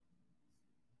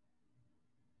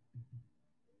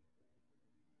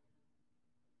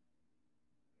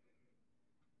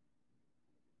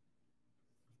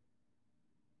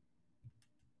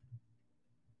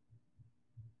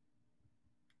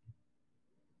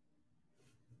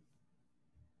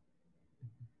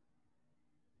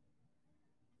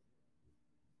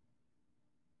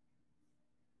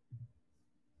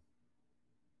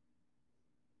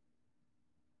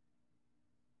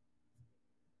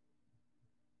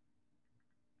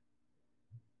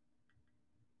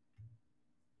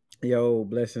Yo,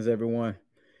 blessings, everyone.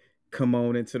 Come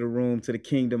on into the room to the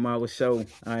Kingdom Hour Show.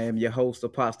 I am your host,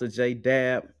 Apostle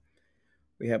jDab.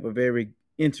 We have a very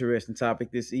interesting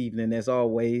topic this evening, as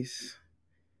always.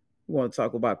 We want to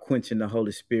talk about quenching the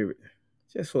Holy Spirit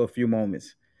just for a few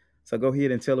moments. So go ahead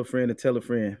and tell a friend to tell a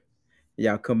friend.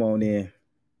 Y'all come on in.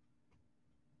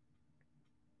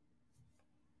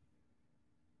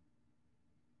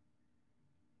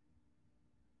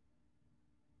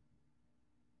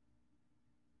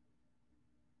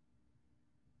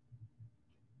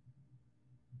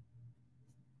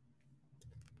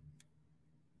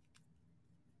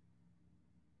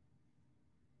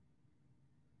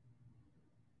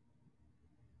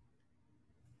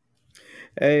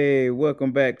 Hey,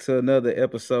 welcome back to another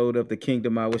episode of the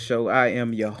Kingdom Hour Show. I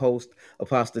am your host,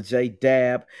 Apostle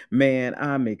jDab. Man,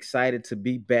 I'm excited to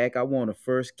be back. I want to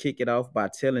first kick it off by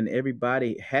telling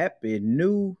everybody Happy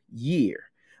New Year.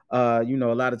 A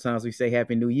lot of times we say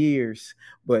Happy New Year's,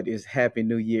 but it's Happy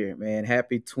New Year, man.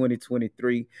 Happy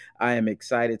 2023. I am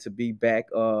excited to be back.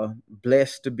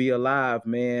 Blessed to be alive,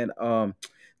 man.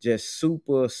 Just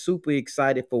super, super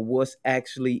excited for what's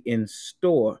actually in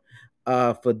store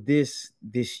for this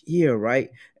year,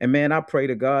 right? And man, I pray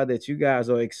to God that you guys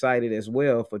are excited as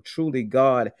well, for truly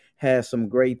God has some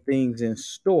great things in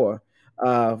store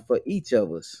for each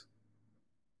of us,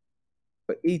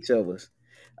 for each of us.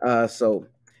 So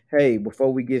hey,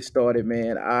 before we get started,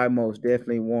 man, I most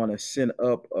definitely want to send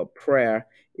up a prayer.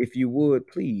 If you would,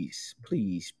 please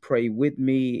pray with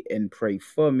me and pray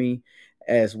for me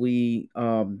as we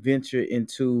venture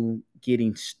into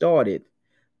getting started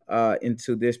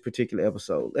into this particular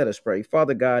episode. Let us pray.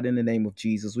 Father God, in the name of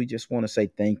Jesus, we just want to say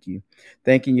thank you.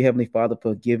 Thanking you, Heavenly Father,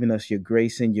 for giving us your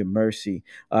grace and your mercy.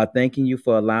 Thanking you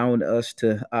for allowing us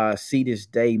to see this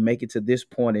day, make it to this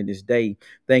point in this day.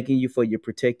 Thanking you for your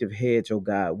protective hedge, oh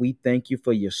God. We thank you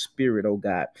for your spirit, oh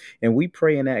God. And we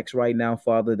pray and ask right now,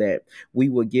 Father, that we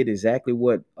will get exactly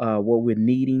what we're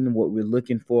needing, what we're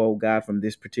looking for, oh God, from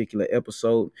this particular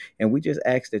episode. And we just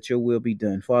ask that your will be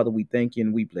done. Father, we thank you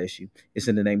and we bless you. It's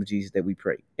in the name of Jesus that we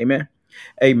pray. Amen.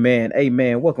 Amen.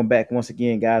 Amen. Welcome back once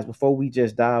again, guys. Before we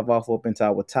just dive off up into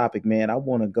our topic, man, I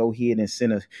want to go ahead and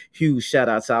send a huge shout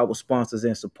out to our sponsors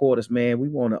and supporters, man. We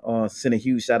want to send a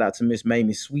huge shout out to Miss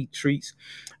Mamie Sweet Treats,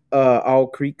 All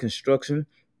Creek Construction,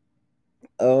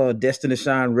 Destiny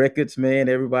Shine Records, man.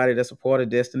 Everybody that's a part of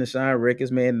Destiny Shine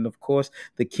Records, man, and of course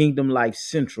the Kingdom Life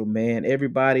Central, man.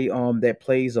 Everybody that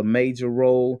plays a major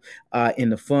role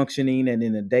in the functioning and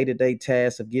in the day-to-day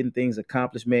tasks of getting things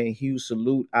accomplished, man. Huge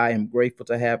salute. I am grateful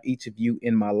to have each of you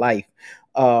in my life.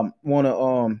 Want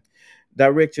to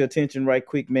direct your attention right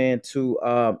quick, man, to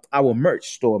our merch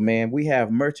store, man. We have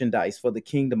merchandise for the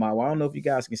Kingdom Hour. I don't know if you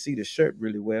guys can see the shirt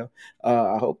really well.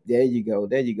 I hope there you go.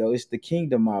 There you go. It's the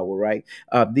Kingdom Hour, right?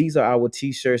 These are our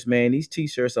t-shirts, man. These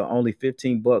t-shirts are only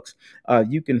 15 bucks.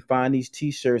 You can find these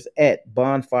t-shirts at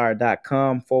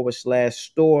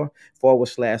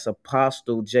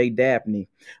bonfire.com/store/apostle J Dabney.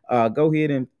 Go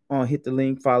ahead and hit the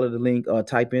link, follow the link,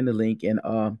 type in the link, and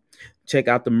check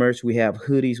out the merch. We have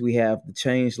hoodies, we have the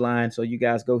change line. So you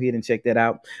guys go ahead and check that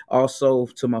out. Also,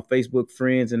 to my Facebook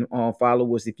friends and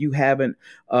followers, if you haven't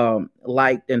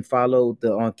liked and followed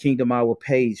the Kingdom Hour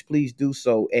page, please do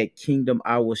so at Kingdom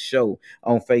Hour Show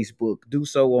on Facebook. Do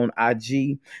so on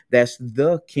IG. That's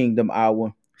the Kingdom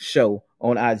Hour Show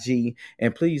on IG.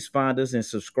 And please find us and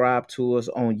subscribe to us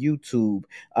on YouTube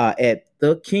at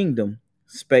The Kingdom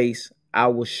Space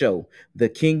Our Show. The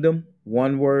Kingdom,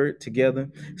 one word together,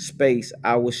 space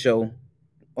Our Show,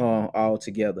 all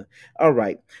together. All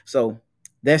right. So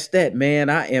that's that, man.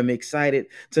 I am excited.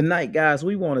 Tonight, guys,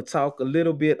 we want to talk a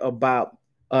little bit about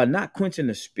not quenching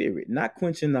the spirit, not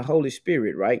quenching the Holy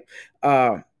Spirit, right?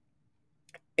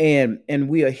 And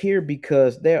we are here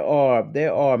because there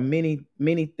are many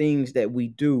things that we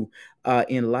do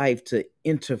in life to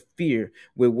interfere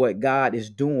with what God is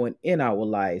doing in our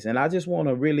lives. And I just want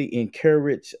to really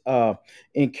encourage your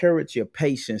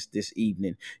patience this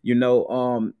evening.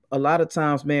 A lot of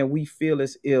times, man, we feel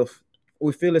as if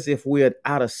we're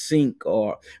out of sync,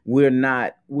 or we're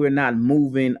not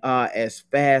moving as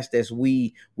fast as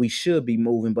we should be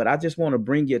moving. But I just want to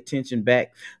bring your attention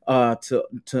back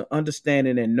to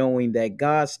understanding and knowing that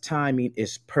God's timing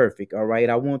is perfect. All right.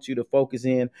 I want you to focus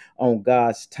in on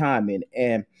God's timing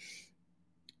and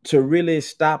to really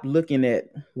stop looking at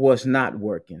what's not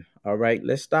working. All right.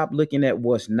 Let's stop looking at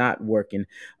what's not working.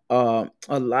 A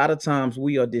lot of times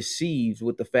we are deceived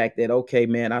with the fact that, okay,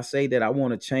 man, I say that I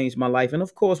want to change my life. And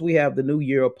of course, we have the new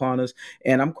year upon us.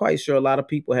 And I'm quite sure a lot of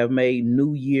people have made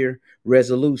new year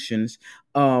resolutions.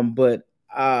 But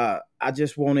I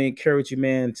just want to encourage you,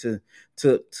 man, to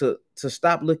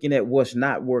stop looking at what's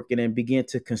not working and begin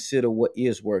to consider what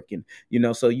is working.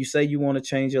 So you say you want to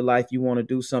change your life, you want to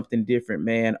do something different,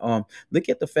 man. Look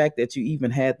at the fact that you even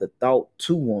had the thought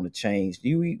to want to change.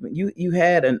 You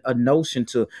had a notion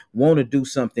to want to do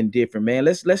something different, man.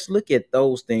 Let's look at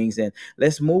those things, and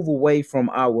let's move away from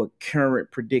our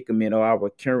current predicament or our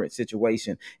current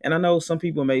situation. And I know some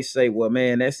people may say, well,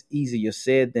 man, that's easier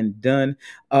said than done.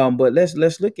 But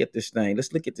let's look at this thing.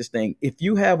 Let's look at this thing. If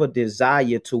you have a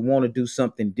desire to want to do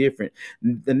something different,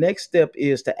 the next step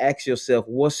is to ask yourself,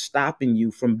 what's stopping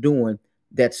you from doing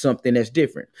that's something that's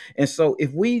different. And so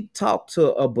if we talk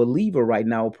to a believer right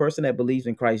now, a person that believes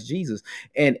in Christ Jesus,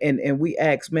 and we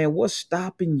ask, man, what's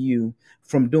stopping you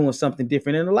from doing something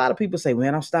different? And a lot of people say,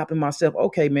 man, I'm stopping myself.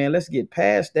 Okay, man, let's get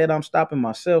past that I'm stopping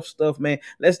myself stuff, man.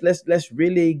 Let's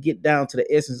really get down to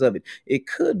the essence of it. It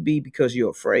could be because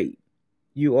you're afraid.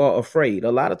 You are afraid.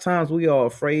 A lot of times we are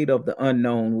afraid of the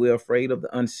unknown. We're afraid of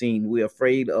the unseen. We're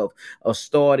afraid of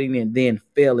starting and then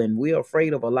failing. We're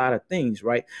afraid of a lot of things,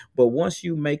 right? But once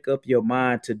you make up your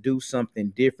mind to do something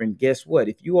different, guess what?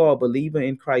 If you are a believer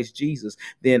in Christ Jesus,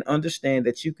 then understand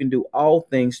that you can do all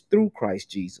things through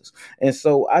Christ Jesus. And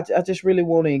so I just really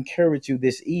want to encourage you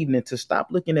this evening to stop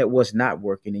looking at what's not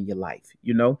working in your life.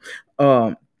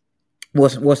 Um,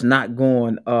 what's not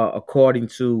going according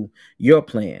to your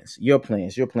plans,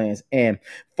 and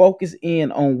focus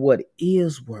in on what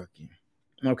is working.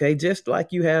 Okay, just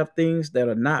like you have things that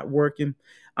are not working,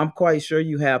 I'm quite sure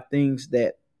you have things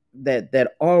that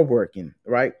are working,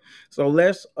 right? So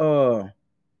let's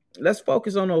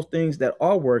focus on those things that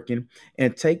are working,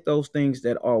 and take those things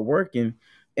that are working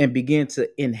and begin to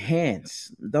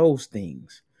enhance those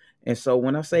things. And so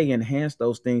when I say enhance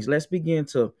those things, let's begin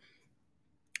to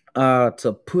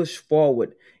push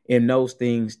forward in those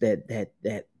things that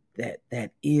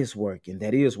is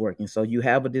working. So you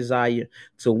have a desire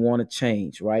to want to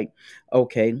change, right?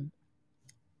 Okay,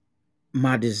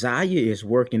 my desire is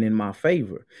working in my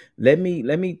favor. Let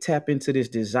me tap into this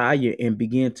desire and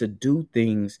begin to do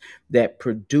things that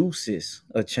produces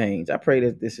a change. I pray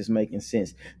that this is making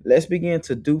sense. Let's begin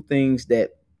to do things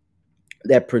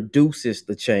that produces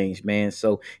the change, man.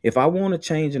 So if I want to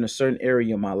change in a certain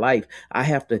area of my life, I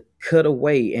have to cut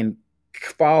away and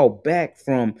fall back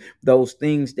from those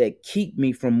things that keep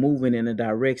me from moving in the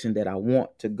direction that I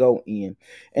want to go in.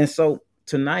 And so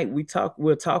tonight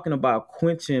we're talking about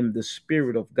quenching the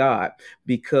spirit of God,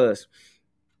 because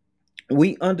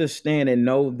we understand and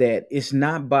know that it's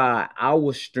not by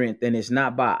our strength, and it's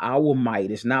not by our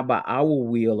might, it's not by our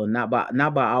will, or not by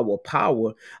our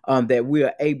power, that we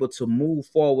are able to move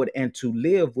forward and to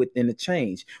live within the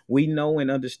change. We know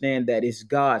and understand that it's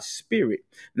God's spirit.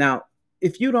 Now,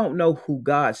 if you don't know who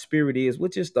God's spirit is,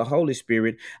 which is the Holy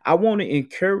Spirit, I want to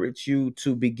encourage you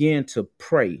to begin to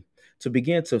pray, to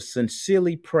begin to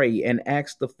sincerely pray and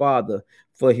ask the Father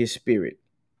for his spirit.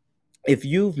 If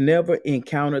you've never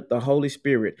encountered the Holy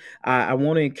Spirit, I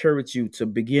want to encourage you to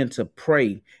begin to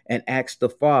pray and ask the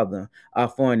Father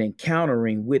for an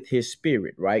encountering with His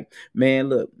Spirit. Right, man.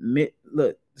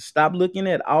 Look. Stop looking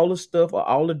at all the stuff or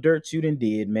all the dirt you done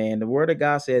did, man. The Word of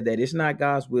God said that it's not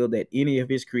God's will that any of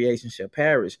His creation shall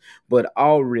perish, but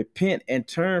all repent and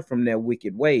turn from their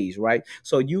wicked ways. Right.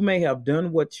 So you may have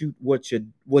done what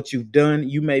you've done.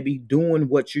 You may be doing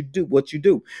what you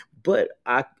do, but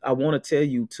I want to tell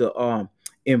you to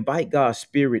invite God's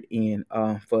spirit in,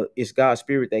 for it's God's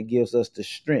spirit that gives us the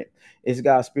strength. It's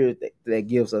God's spirit that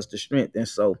gives us the strength. And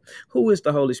so who is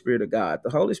the Holy Spirit of God?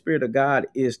 The Holy Spirit of God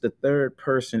is the third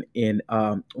person in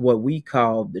what we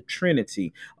call the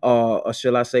Trinity, or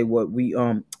shall I say what we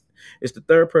it's the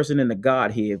third person in the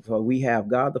Godhead. For we have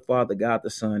God the Father, God the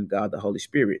Son, God the Holy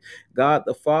Spirit. God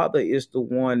the Father is the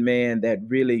one, man, that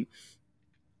really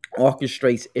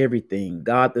orchestrates everything.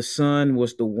 God the Son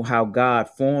was the how God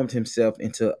formed himself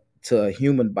into a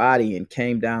human body and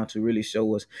came down to really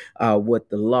show us what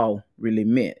the law really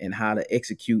meant and how to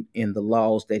execute in the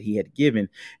laws that he had given.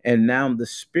 And now the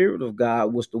Spirit of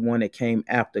God was the one that came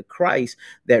after Christ,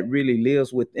 that really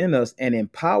lives within us and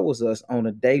empowers us on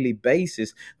a daily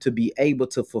basis to be able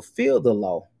to fulfill the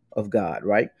law of God,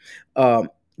 right? Um,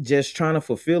 just trying to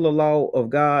fulfill the law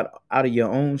of God out of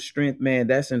your own strength, man,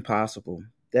 that's impossible.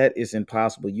 That is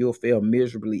impossible. You'll fail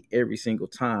miserably every single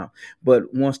time.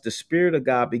 But once the Spirit of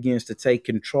God begins to take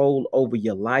control over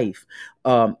your life,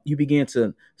 you begin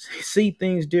to see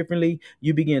things differently.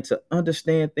 You begin to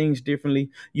understand things differently.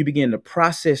 You begin to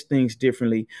process things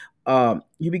differently.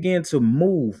 You begin to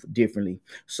move differently.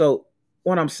 So,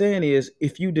 what I'm saying is,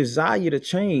 if you desire to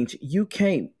change, you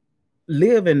can't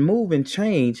live and move and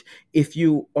change if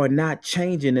you are not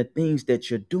changing the things that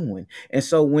you're doing. And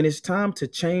so when it's time to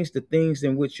change the things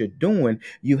in which you're doing,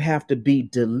 you have to be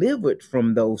delivered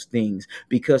from those things,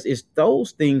 because it's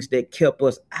those things that kept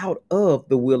us out of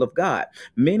the will of God.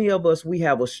 Many of us, we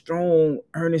have a strong,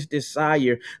 earnest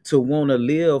desire to want to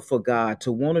live for God,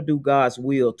 to want to do God's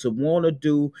will, to want to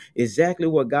do exactly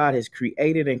what God has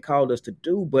created and called us to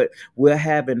do. But we're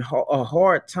having a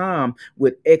hard time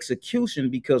with execution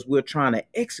because we're trying to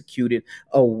execute it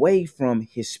away from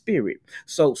his spirit.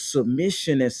 So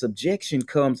submission and subjection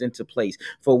comes into place,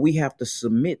 for we have to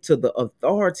submit to the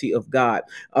authority of God,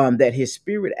 that his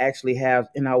spirit actually has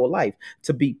in our life.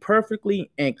 To be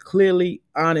perfectly and clearly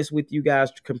honest with you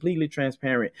guys, completely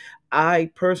transparent,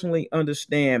 I personally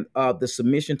understand the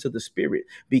submission to the spirit,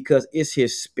 because it's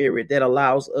his spirit that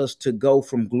allows us to go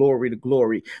from glory to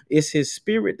glory. It's his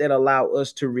spirit that allows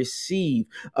us to receive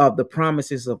the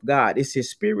promises of God. It's his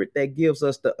spirit that gives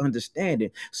us the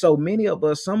understanding. So many of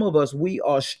us, some of us, we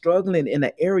are struggling in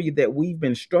an area that we've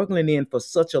been struggling in for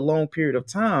such a long period of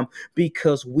time,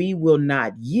 because we will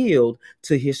not yield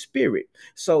to his spirit.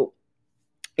 So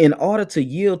in order to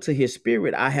yield to his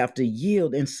spirit, I have to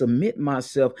yield and submit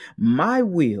myself, my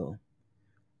will,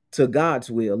 to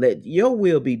God's will. Let your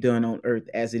will be done on earth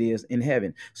as it is in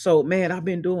heaven. So, man, I've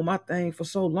been doing my thing for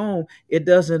so long. It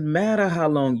doesn't matter how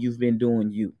long you've been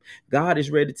doing you. God is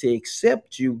ready to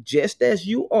accept you just as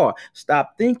you are.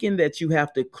 Stop thinking that you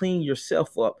have to clean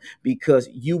yourself up, because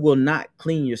you will not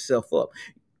clean yourself up.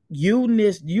 You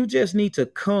just need to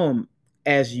come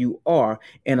as you are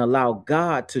and allow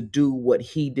God to do what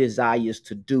he desires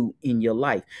to do in your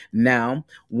life. Now,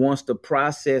 once the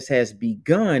process has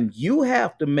begun, you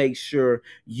have to make sure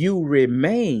you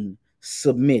remain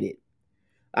submitted.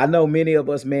 I know many of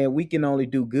us, man, we can only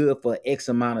do good for X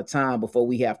amount of time before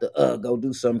we have to go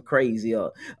do something crazy,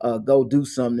 or go do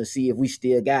something to see if we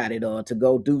still got it, or to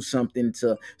go do something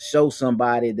to show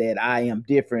somebody that I am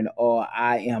different, or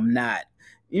I am not.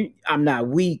 I'm not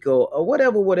weak, or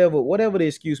whatever the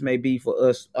excuse may be for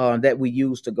us, that we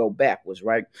use to go backwards,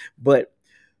 right? But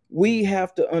we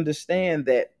have to understand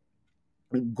that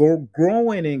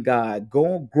growing in God,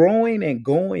 growing and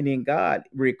going in God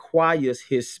requires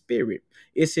his spirit.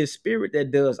 It's his spirit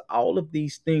that does all of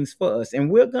these things for us.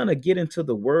 And we're going to get into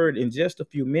the word in just a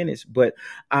few minutes, but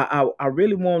I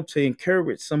really want to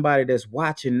encourage somebody that's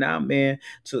watching now, man,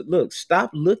 to look, stop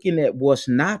looking at what's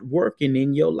not working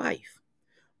in your life.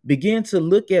 Begin to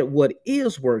look at what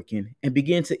is working and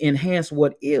begin to enhance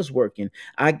what is working.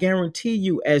 I guarantee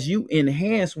you, as you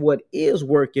enhance what is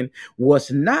working,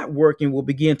 what's not working will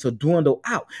begin to dwindle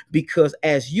out. Because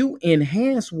as you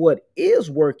enhance what is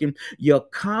working, your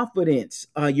confidence,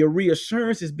 your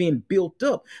reassurance is being built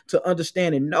up to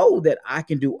understand and know that I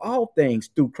can do all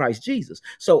things through Christ Jesus.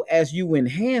 So as you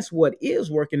enhance what is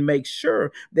working, make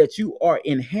sure that you are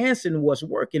enhancing what's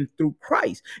working through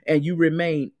Christ, and you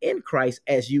remain in Christ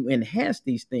as you enhance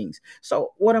these things.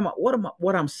 So what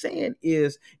I'm saying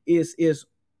is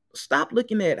stop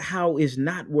looking at how it's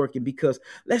not working, because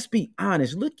let's be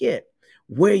honest, look at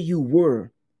where you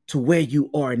were to where you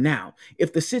are now.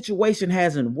 If the situation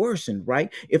hasn't worsened,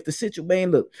 right? If the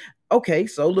situation, look, okay,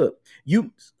 so look,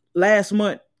 you last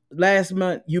month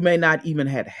you may not even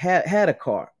had a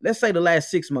car. Let's say the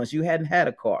last 6 months you hadn't had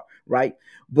a car, right?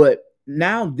 But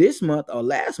now this month or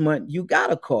last month you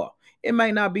got a car. It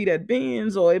may not be that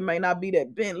Benz, or it may not be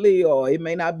that Bentley, or it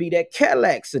may not be that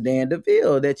Cadillac sedan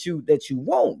DeVille that you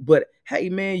want. But hey,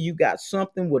 man, you got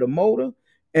something with a motor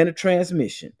and a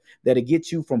transmission that'll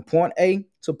get you from point A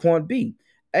to point B.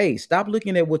 Hey, stop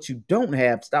looking at what you don't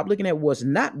have. Stop looking at what's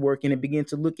not working and begin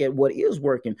to look at what is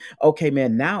working. Okay,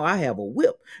 man, now I have a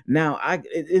whip.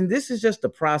 And this is just the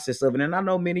process of it. And I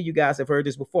know many of you guys have heard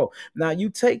this before. Now you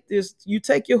take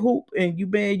your hoop and you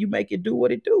make it do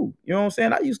what it do. You know what I'm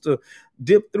saying? I used to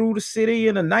dip through the city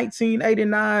in a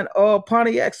 1989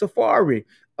 Pontiac Safari,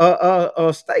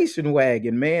 station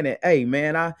wagon, man. And hey,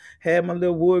 man, I had my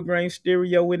little wood grain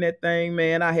stereo in that thing,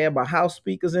 man. I had my house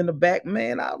speakers in the back,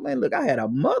 man. Look, I had a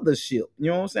mothership. You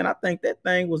know what I'm saying? I think that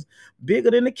thing was bigger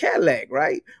than the Cadillac,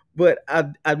 right? But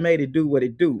I made it do what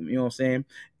it do. You know what I'm saying?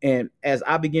 And as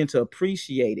I begin to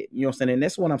appreciate it, you know what I'm saying? And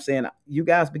that's what I'm saying. You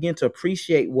guys begin to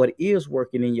appreciate what is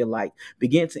working in your life.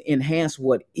 Begin to enhance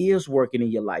what is working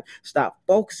in your life. Stop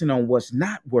focusing on what's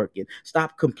not working.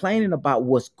 Stop complaining about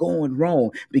what's going wrong.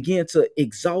 Begin to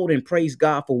exalt and praise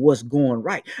God for what's going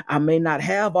right. I may not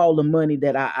have all the money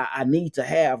that I need to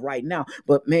have right now,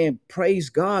 but man, praise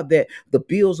God that the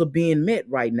bills are being met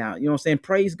right now. You know what I'm saying?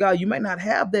 Praise God. You may not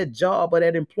have that job or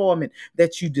that employment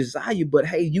that you desire, but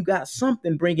hey, you got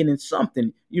something bringing in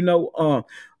something,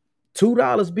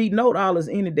 $2 beat no dollars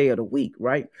any day of the week,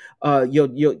 right?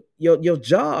 Your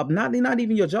job, not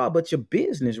even your job, but your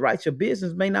business, right? Your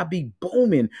business may not be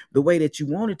booming the way that you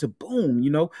want it to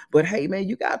boom, but hey, man,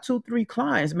 you got 2, 3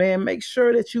 clients, man. Make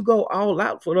sure that you go all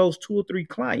out for those 2 or 3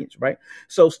 clients, right?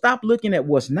 So stop looking at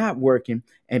what's not working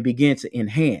and begin to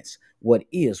enhance what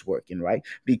is working, right?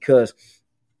 Because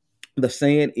the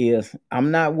saying is,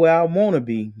 I'm not where I want to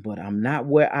be, but I'm not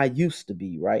where I used to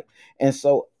be, right? And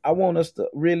so I want us to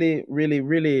really, really,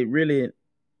 really, really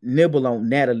nibble on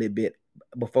that a little bit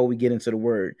before we get into the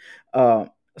word. Uh,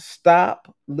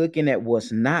 Stop looking at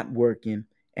what's not working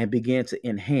and begin to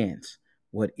enhance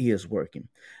what is working.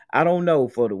 I don't know,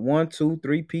 for the 1, 2,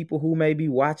 3 people who may be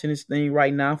watching this thing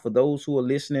right now, for those who are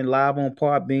listening live on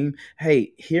Podbeam,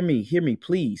 hey, hear me,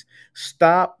 please.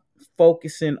 Stop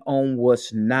focusing on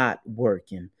what's not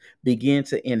working. Begin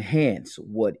to enhance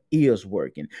what is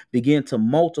working. Begin to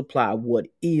multiply what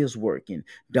is working.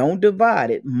 Don't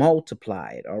divide it,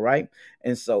 multiply it. All right.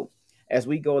 And so, as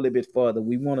we go a little bit further,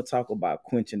 we want to talk about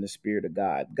quenching the spirit of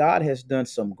God. God has done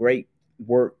some great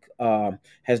work,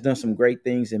 has done some great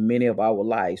things in many of our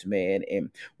lives, man. And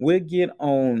we'll get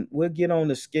on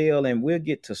the scale, and we'll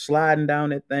get to sliding down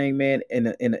that thing, man, in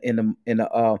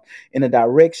a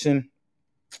direction,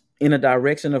 in a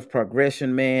direction of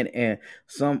progression, man. And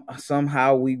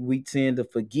somehow we tend to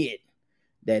forget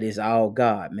that is all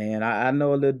God, man. I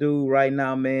know a little dude right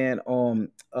now, man.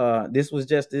 This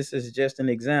is just an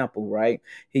example, right?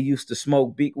 He used to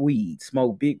smoke big weed,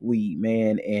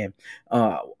 man, and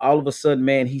all of a sudden,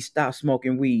 man, he stopped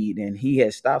smoking weed, and he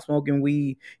had stopped smoking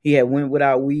weed. He had went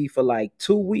without weed for like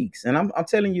 2 weeks, and I'm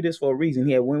telling you this for a reason.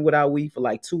 He had went without weed for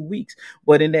like 2 weeks,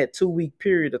 but in that 2 week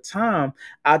period of time,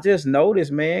 I just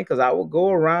noticed, man, because I would go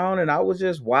around and I was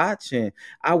just watching.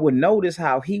 I would notice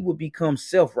how he would become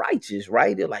self-righteous,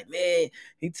 right? They're like, man,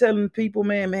 he telling people,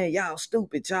 man, y'all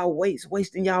stupid, y'all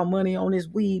wasting y'all money on this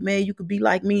weed, man. You could be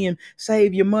like me and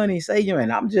save your money, save your.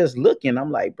 And I'm just looking, I'm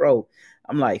like, bro,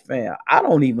 I'm like, fam, I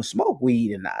don't even smoke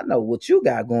weed, and I know what you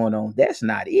got going on. That's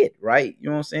not it, right?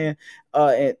 You know what I'm saying?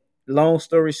 And long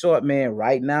story short, man,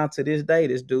 right now to this day,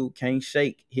 this dude can't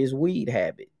shake his weed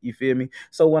habit. You feel me?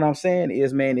 So what I'm saying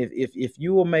is, man, if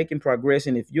you are making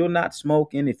progression, if you're not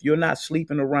smoking, if you're not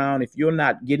sleeping around, if you're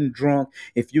not getting drunk,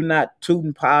 if you're not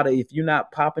tooting powder, if you're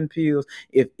not popping pills,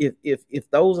 if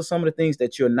those are some of the things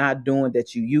that you're not doing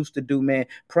that you used to do, man,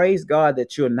 praise God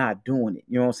that you're not doing it.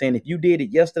 You know what I'm saying? If you did it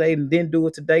yesterday and didn't do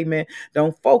it today, man,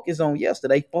 don't focus on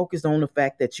yesterday. Focus on the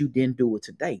fact that you didn't do it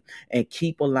today, and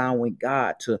keep allowing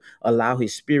God to allow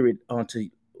His Spirit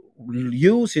to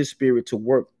use His Spirit to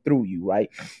work through you, right?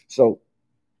 So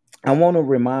I want to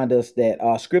remind us that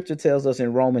scripture tells us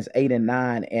in Romans 8 and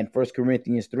 9 and 1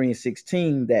 Corinthians 3 and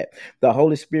 16 that the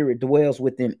Holy Spirit dwells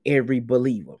within every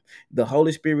believer. The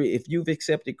Holy Spirit, if you've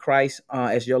accepted Christ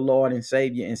as your Lord and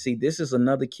Savior, and see, this is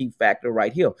another key factor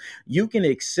right here. You can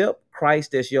accept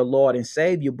Christ as your Lord and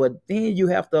Savior, but then you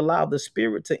have to allow the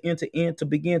Spirit to enter in to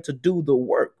begin to do the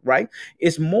work, right?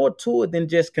 It's more to it than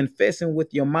just confessing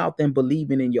with your mouth and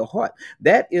believing in your heart.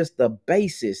 That is the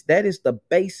basis. That is the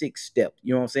basic step.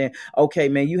 You know what I'm saying? Okay,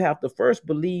 man, you have to first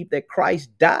believe that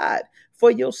Christ died for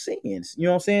your sins. You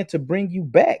know what I'm saying? To bring you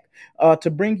back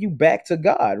to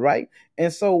God, right?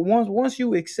 And so once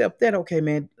you accept that, okay,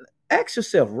 man, ask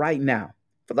yourself right now.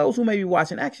 For those who may be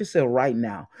watching, ask yourself right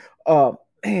now, uh,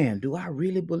 man, do I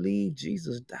really believe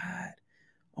Jesus died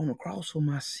on the cross for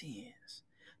my sins?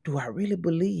 Do I really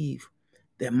believe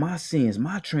that my sins,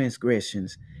 my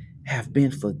transgressions have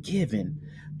been forgiven?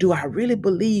 Do I really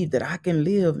believe that I can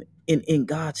live in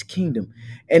God's kingdom?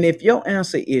 And if your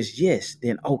answer is yes,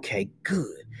 then okay,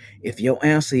 good. If your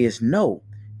answer is no,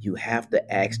 you have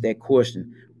to ask that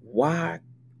question. Why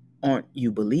aren't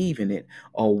you believing it?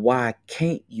 Or why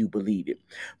can't you believe it?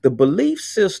 The belief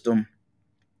system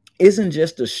isn't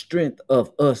just the strength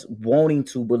of us wanting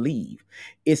to believe.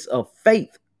 It's a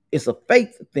faith. It's a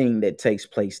faith thing that takes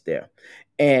place there.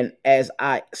 And as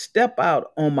I step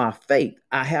out on my faith,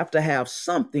 I have to have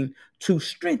something to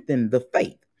strengthen the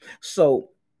faith. So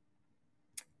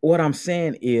what I'm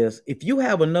saying is, if you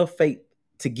have enough faith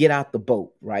to get out the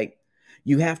boat, right?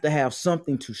 You have to have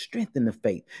something to strengthen the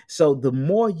faith. So the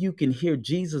more you can hear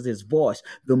Jesus's voice,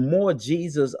 the more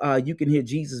you can hear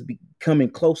Jesus coming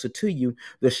closer to you,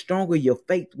 the stronger your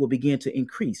faith will begin to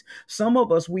increase. Some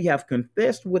of us, we have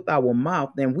confessed with our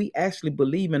mouth and we actually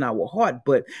believe in our heart,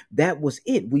 but that was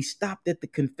it. We stopped at the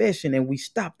confession and we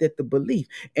stopped at the belief,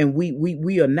 and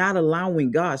we are not allowing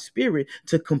God's Spirit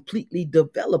to completely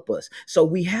develop us. So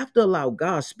we have to allow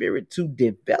God's Spirit to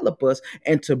develop us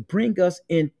and to bring us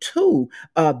into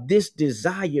this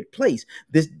desired place.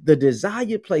 The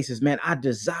desired places, man. I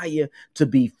desire to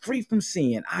be free from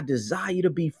sin. I desire to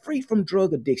be free from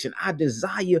drug addiction. I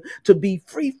desire to be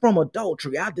free from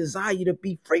adultery. I desire to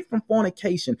be free from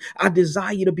fornication. I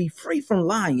desire to be free from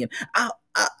lying.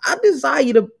 I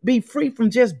desire to be free from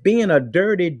just being a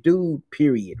dirty dude,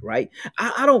 period, right?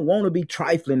 I don't want to be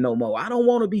trifling no more. I don't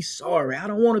want to be sorry. I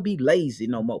don't want to be lazy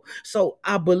no more. So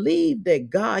I believe that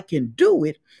God can do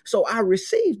it. So I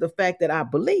receive the fact that I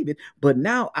believe it, but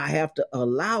now I have to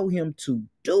allow him to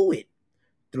do it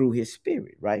through his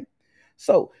spirit, right?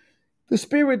 So the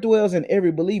Spirit dwells in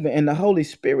every believer, and the Holy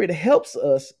Spirit helps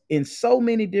us in so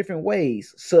many different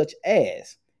ways, such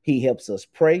as he helps us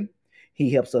pray, he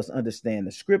helps us understand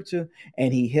the scripture,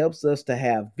 and he helps us to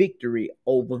have victory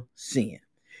over sin.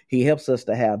 He helps us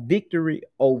to have victory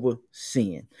over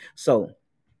sin. So,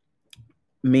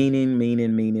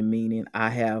 meaning I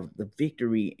have the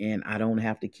victory and I don't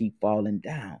have to keep falling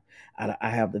down. I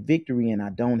have the victory and I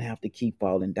don't have to keep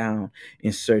falling down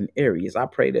in certain areas. I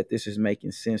pray that this is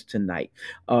making sense tonight.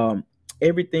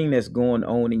 Everything that's going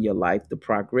on in your life, the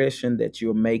progression that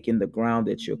you're making, the ground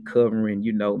that you're covering,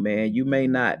 man, you may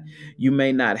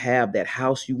not have that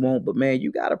house you want, but man,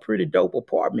 you got a pretty dope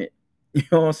apartment. You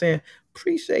know what I'm saying?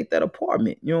 Appreciate that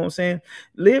apartment. You know what I'm saying?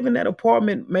 Live in that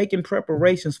apartment making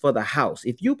preparations for the house.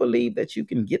 If you believe that you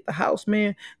can get the house,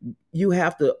 man, you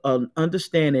have to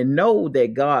understand and know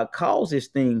that God causes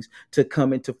things to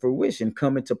come into fruition,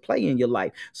 come into play in your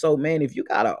life. So, man, if you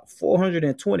got a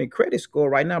 420 credit score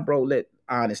right now, bro,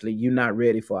 honestly, you're not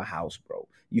ready for a house, bro.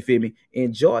 You feel me?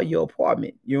 Enjoy your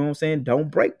apartment. You know what I'm saying? Don't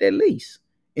break that lease.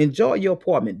 Enjoy your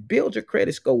apartment. Build your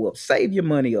credit score up. Save your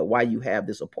money up while you have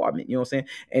this apartment. You know what I'm saying?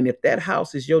 And if that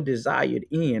house is your desired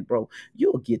end, bro,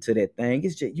 you'll get to that thing.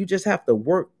 You just have to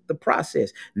work the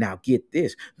process. Now, get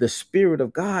this: the Spirit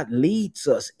of God leads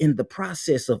us in the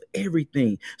process of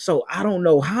everything. So I don't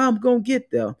know how I'm gonna get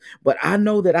there, but I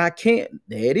know that I can.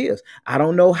 There it is. I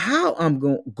don't know how I'm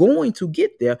going to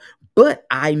get there, but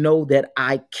I know that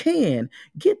I can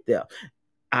get there.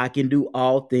 I can do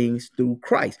all things through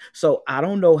Christ. So I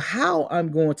don't know how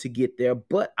I'm going to get there,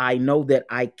 but I know that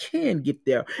I can get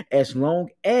there as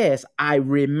long as I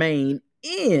remain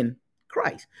in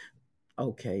Christ.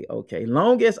 Okay.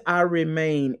 Long as I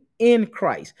remain in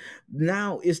Christ.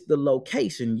 Now it's the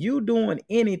location. You doing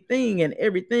anything and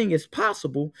everything is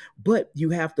possible, but you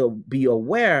have to be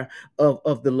aware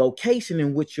of the location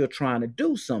in which you're trying to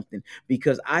do something,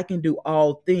 because I can do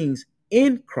all things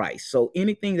in Christ. So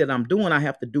anything that I'm doing, I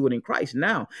have to do it in Christ.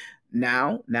 Now,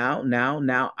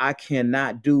 I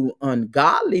cannot do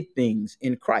ungodly things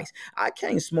in Christ. I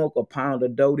can't smoke a pound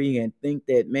of doty and think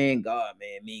that, me and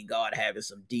God having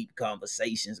some deep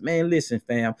conversations. Man, listen,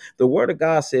 fam, the word of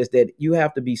God says that you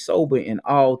have to be sober in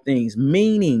all things,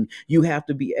 meaning you have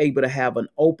to be able to have an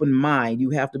open mind. You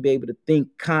have to be able to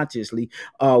think consciously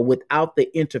without the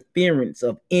interference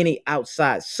of any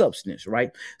outside substance,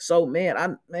 right? So,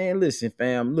 listen,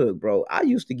 fam, look, bro, I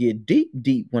used to get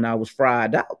deep when I was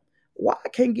fried out. Why I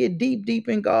can't get deep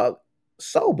in God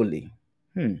soberly?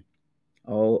 Hmm.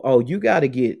 Oh, you got to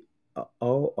get.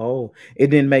 It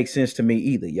didn't make sense to me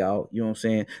either, y'all. You know what I'm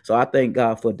saying? So I thank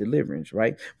God for deliverance,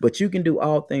 right? But you can do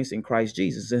all things in Christ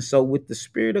Jesus. And so, with the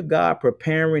Spirit of God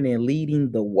preparing and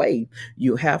leading the way,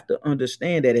 you have to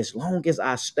understand that as long as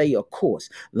I stay a course,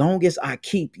 long as I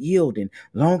keep yielding,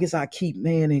 long as I keep,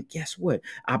 man, and guess what?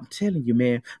 I'm telling you,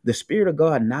 man, the Spirit of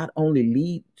God not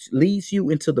only leads you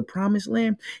into the promised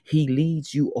land, He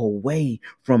leads you away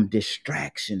from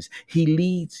distractions. He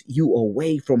leads you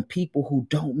away from people who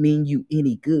don't mean you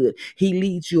any good. He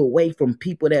leads you away from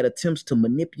people that attempts to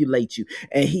manipulate you.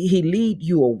 And he lead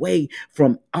you away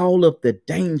from all of the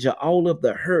danger, all of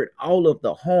the hurt, all of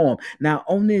the harm. Now,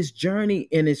 on this journey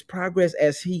in his progress,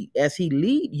 as he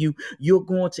lead you, you're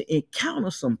going to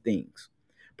encounter some things.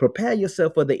 Prepare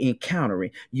yourself for the encountering.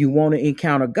 You want to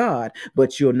encounter God,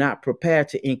 but you're not prepared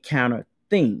to encounter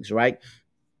things, right?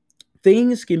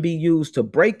 Things can be used to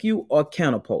break you or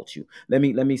catapult you. Let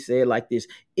me say it like this.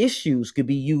 Issues could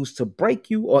be used to break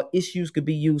you, or issues could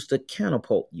be used to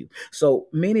catapult you. So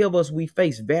many of us, we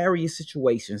face various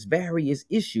situations, various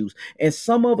issues. And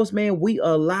some of us, man, we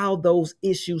allow those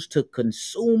issues to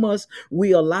consume us.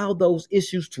 We allow those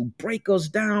issues to break us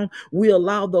down. We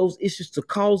allow those issues to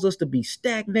cause us to be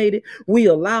stagnated. We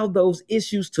allow those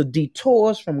issues to detour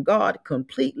us from God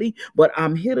completely. But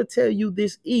I'm here to tell you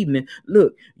this evening,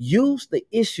 look, use the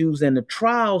issues and the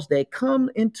trials that come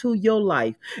into your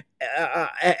life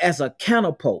as a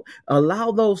catapult.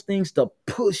 Allow those things to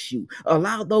push you.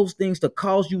 Allow those things to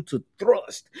cause you to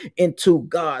thrust into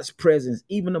God's presence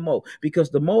even the more.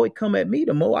 Because the more it come at me,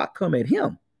 the more I come at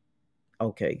him.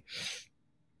 Okay,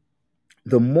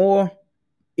 the more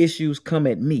issues come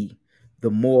at me,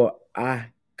 the more I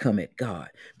come at God.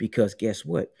 Because guess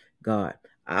what? God,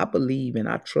 I believe and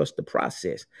I trust the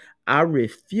process. I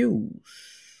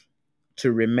refuse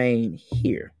to remain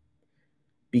here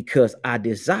because I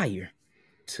desire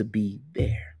to be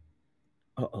there.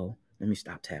 Uh-oh. Let me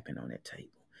stop tapping on that table.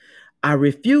 I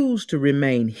refuse to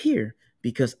remain here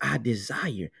because I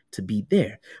desire to be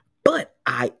there. But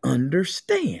I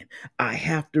understand I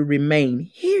have to remain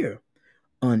here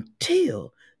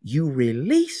until you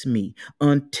release me,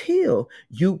 until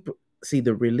you see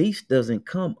the release doesn't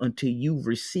come until you've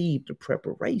received the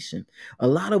preparation. A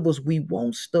lot of us, we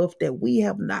want stuff that we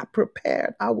have not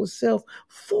prepared ourselves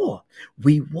for.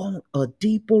 We want a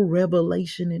deeper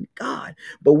revelation in God,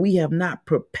 but we have not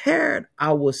prepared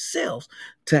ourselves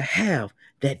to have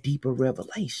that deeper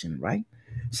revelation, right?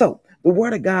 So the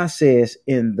word of God says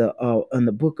in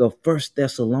the book of First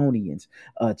Thessalonians,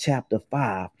 chapter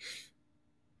 5,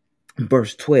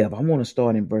 verse 12. I want to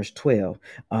start in verse 12.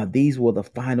 These were the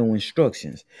final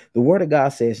instructions. The word of God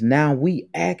says, now we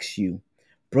ask you,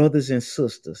 brothers and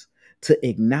sisters, to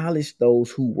acknowledge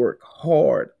those who work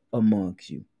hard amongst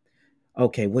you.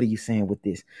 Okay, what are you saying with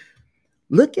this?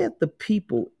 Look at the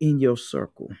people in your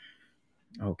circle.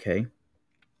 Okay.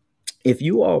 If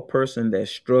you are a person that's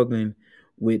struggling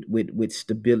with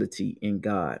stability in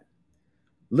God,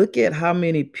 look at how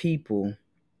many people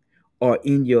are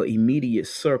in your immediate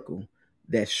circle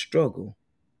that struggle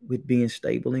with being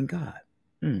stable in God.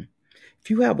 Hmm.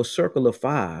 If you have a circle of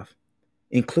 5,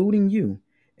 including you,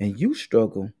 and you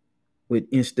struggle with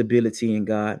instability in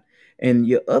God, and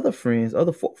your other 4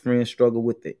 friends struggle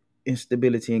with the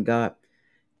instability in God,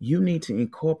 you need to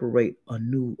incorporate a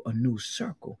new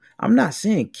circle. I'm not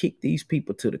saying kick these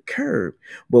people to the curb,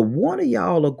 but one of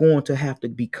y'all are going to have to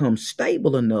become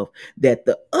stable enough that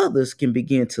the others can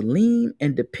begin to lean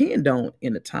and depend on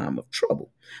in a time of trouble.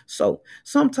 So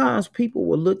sometimes people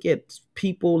will look at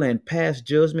people and pass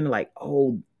judgment like,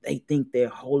 oh, they think they're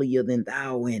holier than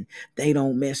thou and they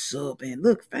don't mess up. And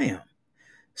look, fam,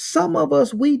 some of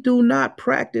us, we do not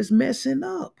practice messing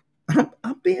up.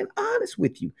 I'm being honest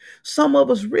with you. Some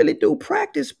of us really do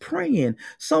practice praying.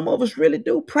 Some of us really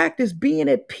do practice being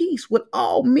at peace with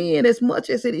all men as much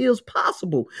as it is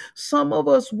possible. Some of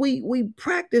us, we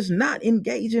practice not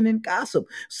engaging in gossip.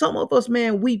 Some of us,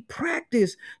 man, we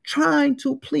practice trying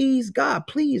to please God.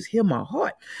 Please hear my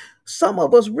heart. Some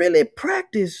of us really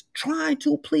practice trying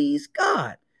to please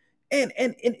God. And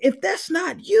if that's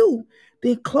not you,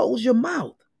 then close your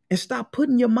mouth and stop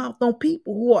putting your mouth on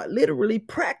people who are literally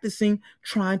practicing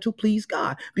trying to please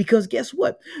God. Because guess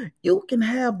what? You can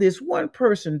have this one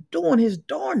person doing his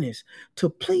darnest to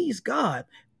please God.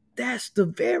 That's the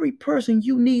very person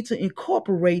you need to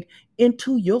incorporate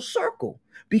into your circle.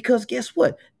 Because guess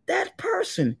what? That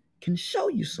person can show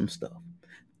you some stuff.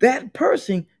 That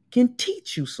person can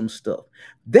teach you some stuff.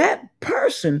 That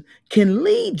person can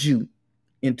lead you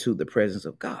into the presence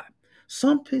of God.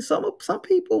 Some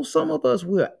of us,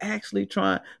 we're actually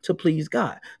trying to please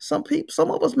God. Some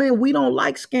of us, man, we don't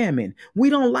like scamming. We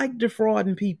don't like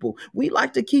defrauding people. We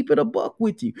like to keep it a buck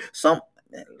with you.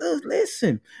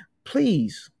 Listen,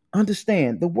 please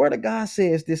understand. The word of God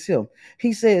says this here.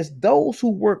 He says, those who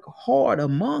work hard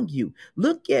among you.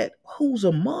 Look at who's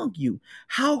among you.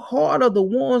 How hard are the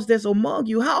ones that's among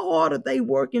you? How hard are they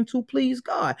working to please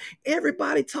God?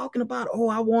 Everybody talking about, oh,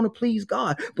 I want to please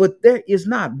God. But there is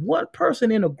not one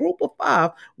person in a group of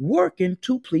 5 working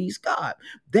to please God.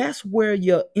 That's where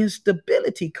your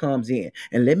instability comes in.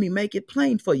 And let me make it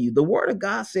plain for you. The word of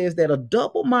God says that a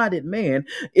double-minded man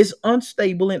is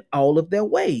unstable in all of their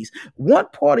ways. One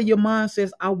part of your mind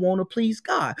says, I want to please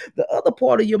God. The other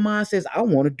part of your mind says, I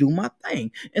want to do my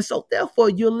thing. And so therefore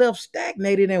you're left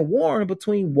stagnated and warring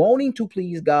between wanting to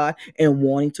please God and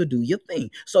wanting to do your thing.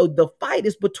 So the fight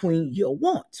is between your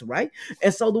wants, right?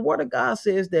 And so the word of God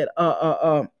says that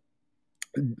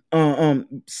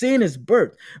sin is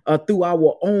birthed through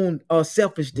our own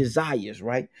selfish desires,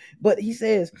 right? But he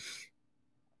says,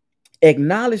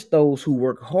 acknowledge those who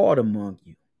work hard among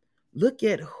you. Look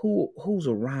at who's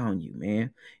around you,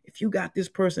 man. If you got this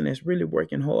person that's really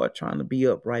working hard, trying to be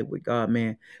upright with God,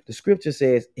 man, the scripture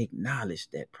says,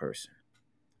 acknowledge that person.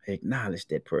 Acknowledge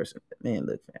that person. Man,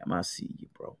 look, fam, I see you,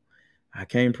 bro. I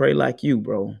can't pray like you,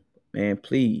 bro. Man,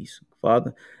 please,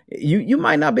 Father. You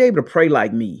might not be able to pray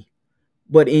like me,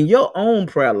 but in your own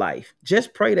prayer life,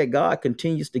 just pray that God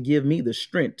continues to give me the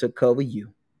strength to cover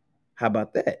you. How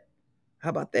about that? How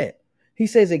about that? He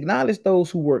says, acknowledge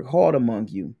those who work hard among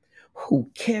you,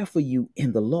 who care for you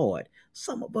in the Lord.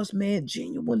 Some of us, man,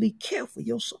 genuinely care for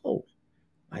your soul.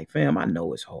 Like, fam, I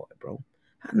know it's hard, bro.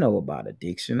 I know about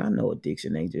addiction. I know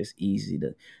addiction ain't just easy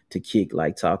to kick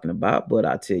like talking about, but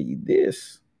I tell you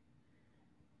this,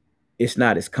 it's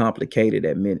not as complicated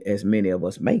as many of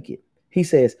us make it. He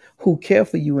says, who care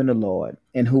for you in the Lord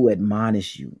and who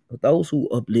admonish you, those who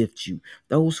uplift you,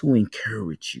 those who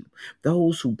encourage you,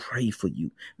 those who pray for you.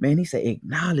 Man, he said,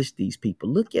 acknowledge these people.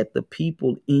 Look at the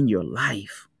people in your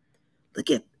life.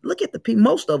 Look at the people.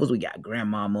 Most of us, we got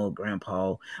grandmama,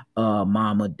 grandpa,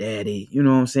 mama, daddy. You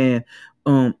know what I'm saying?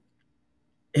 Um,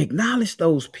 Acknowledge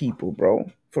those people, bro,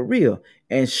 for real,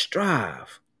 and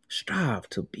strive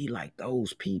to be like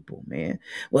those people, man.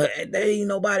 Well, there ain't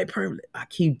nobody perfect. I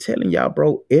keep telling y'all,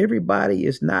 bro, everybody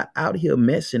is not out here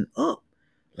messing up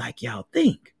like y'all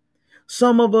think.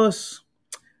 Some of us,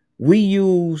 we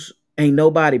use ain't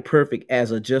nobody perfect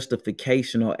as a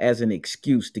justification or as an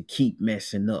excuse to keep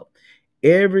messing up.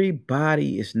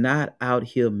 Everybody is not out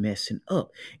here messing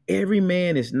up. Every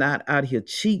man is not out here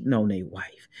cheating on their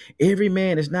wife. Every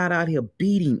man is not out here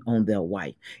beating on their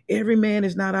wife. Every man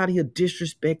is not out here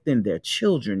disrespecting their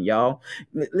children, y'all.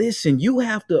 Listen, you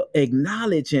have to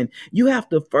acknowledge, and you have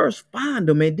to first find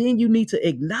them, and then you need to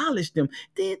acknowledge them.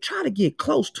 Then try to get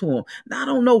close to them. Not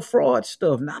on no fraud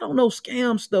stuff, not on no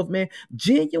scam stuff, man.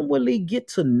 Genuinely get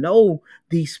to know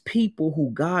these people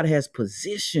who God has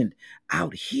positioned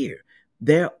out here.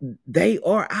 They're, they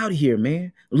are out here,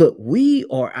 man. Look, we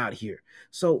are out here.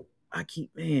 So I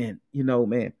keep, man,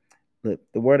 man, look,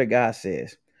 the word of God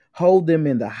says, hold them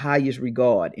in the highest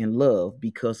regard and love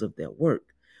because of their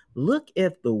work. Look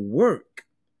at the work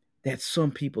that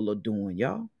some people are doing,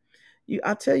 y'all.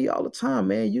 I tell you all the time,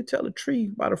 man, you tell a tree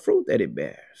by the fruit that it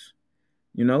bears.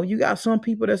 You got some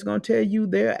people that's gonna tell you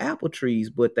they're apple trees,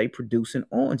 but they producing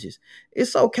oranges.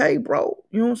 It's okay, bro.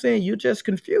 You know what I'm saying? You're just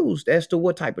confused as to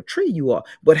what type of tree you are.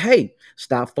 But hey,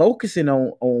 stop focusing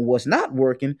on what's not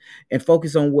working and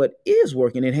focus on what is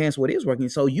working, enhance what is working.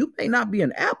 So you may not be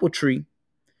an apple tree,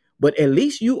 but at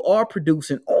least you are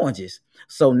producing oranges.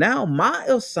 So now my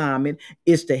assignment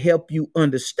is to help you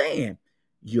understand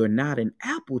you're not an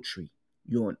apple tree,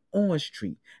 you're an orange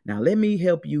tree. Now, let me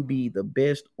help you be the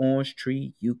best orange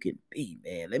tree you can be,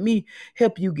 man. Let me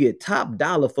help you get top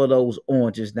dollar for those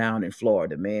oranges down in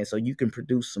Florida, man, so you can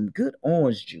produce some good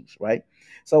orange juice, right?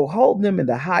 So hold them in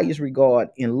the highest regard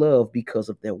in love because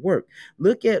of their work.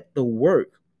 Look at the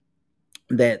work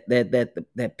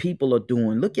that people are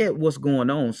doing. Look at what's going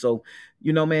on. So,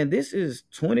 man, this is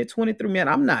 2023, man.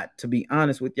 I'm not, to be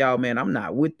honest with y'all, man, I'm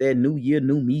not with that new year,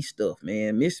 new me stuff,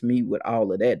 man. Miss me with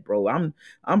all of that, bro.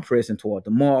 I'm pressing toward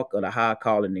the mark of the high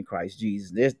calling in Christ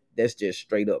Jesus. That's just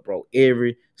straight up, bro.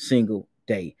 Every single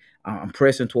day. I'm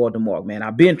pressing toward the mark, man.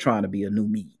 I've been trying to be a new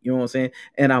me. You know what I'm saying?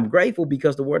 And I'm grateful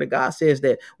because the word of God says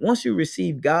that once you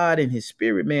receive God and his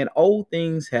spirit, man, old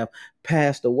things have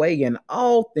passed away and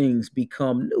all things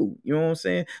become new. You know what I'm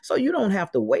saying? So you don't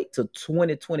have to wait till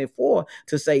 2024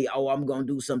 to say, oh, I'm going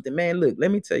to do something. Man, look,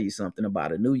 let me tell you something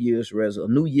about a New Year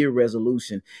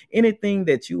resolution. Anything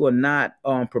that you are not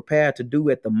prepared to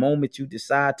do at the moment you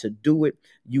decide to do it,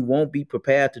 you won't be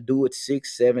prepared to do it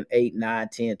 6, 7, 8, 9,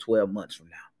 10, 12 months from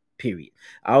now. Period.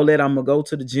 I'll let I'm gonna go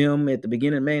to the gym at the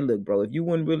beginning. Man, look, bro, if you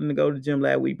weren't willing to go to the gym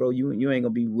last week, bro, you ain't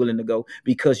gonna be willing to go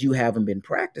because you haven't been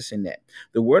practicing that.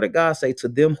 The word of God say to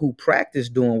them who practice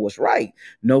doing what's right,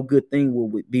 no good thing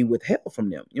will be withheld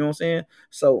from them. You know what I'm saying?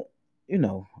 So, you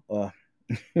know,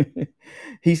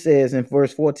 he says in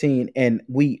verse 14, and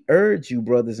we urge you,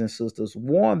 brothers and sisters,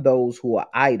 warn those who are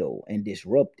idle and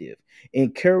disruptive,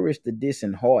 encourage the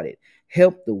disheartened,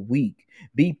 help the weak,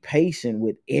 be patient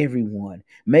with everyone.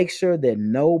 Make sure that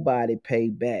nobody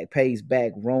pays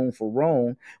back wrong for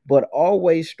wrong, but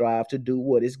always strive to do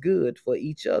what is good for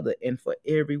each other and for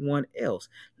everyone else.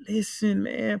 Listen,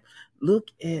 man, look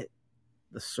at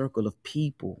the circle of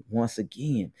people once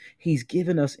again. He's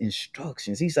giving us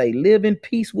instructions. He say, live in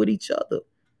peace with each other.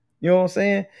 You know what I'm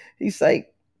saying? He say,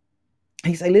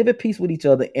 live at peace with each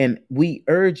other. And we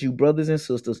urge you, brothers and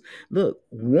sisters, look,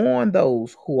 warn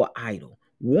those who are idle.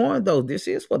 Warn those. This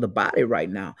is for the body right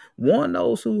now. Warn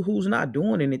those who's not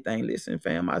doing anything. Listen,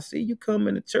 fam, I see you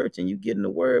coming to church and you getting the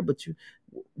word, but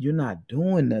you're not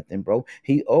doing nothing, bro.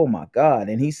 Oh my God.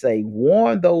 And he say,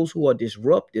 warn those who are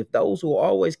disruptive, those who are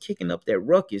always kicking up that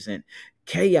ruckus and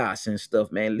chaos and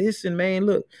stuff, man. Listen, man,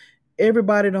 look,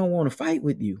 everybody don't want to fight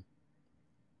with you.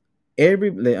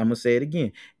 I'm gonna say it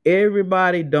again.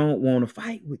 Everybody don't want to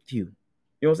fight with you.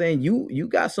 You know what I'm saying? You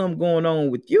got something going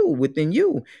on with you within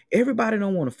you. Everybody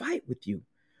don't want to fight with you.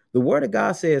 The word of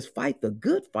God says, fight the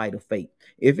good fight of faith.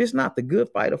 If it's not the good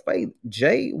fight of faith,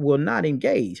 Jay will not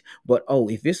engage. But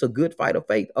if it's a good fight of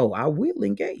faith, I will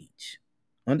engage.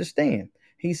 Understand?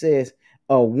 He says,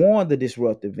 warn the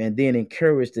disruptive, and then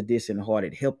encourage the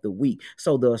disheartened, help the weak.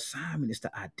 So the assignment is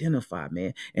to identify,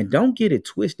 man, and don't get it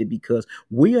twisted, because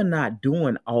we are not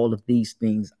doing all of these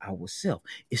things ourselves.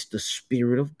 It's the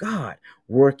Spirit of God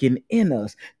working in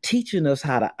us, teaching us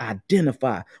how to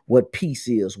identify what peace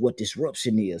is, what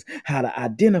disruption is, how to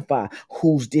identify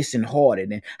who's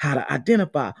disheartened, and how to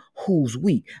identify who's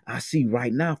weak. I see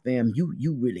right now, fam,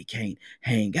 you really can't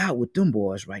hang out with them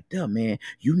boys right there, man.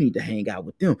 You need to hang out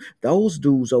with them. Those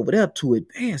dudes over there too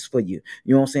advanced for you.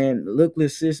 You know what I'm saying? Look,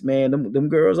 sis, man, them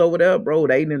girls over there, bro,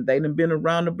 they done been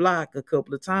around the block a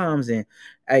couple of times, and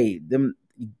hey, them,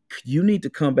 you need to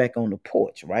come back on the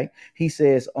porch, right? He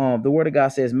says, the word of God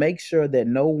says, make sure that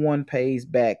no one pays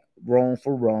back wrong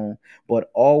for wrong,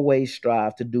 but always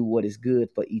strive to do what is good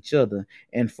for each other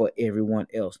and for everyone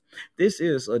else. This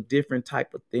is a different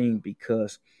type of thing,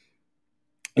 because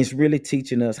it's really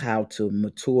teaching us how to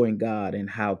mature in God, and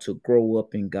how to grow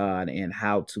up in God, and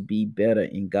how to be better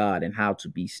in God, and how to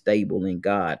be stable in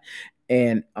God.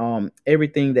 And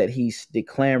everything that he's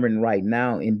declaring right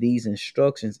now in these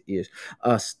instructions is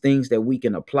things that we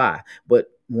can apply. But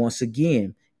once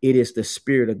again, it is the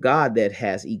Spirit of God that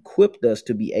has equipped us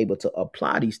to be able to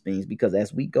apply these things, because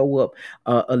as we go up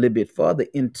a little bit further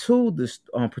into this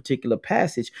particular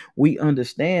passage, we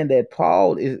understand that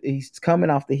Paul he's coming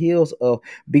off the heels of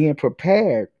being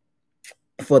prepared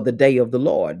for the day of the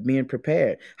Lord, being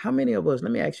prepared. How many of us,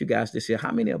 let me ask you guys this here,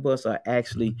 how many of us are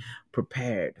actually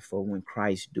prepared for when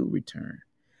Christ do return?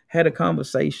 Had a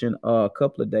conversation a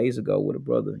couple of days ago with a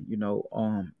brother,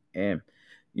 and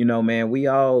man, we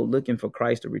all looking for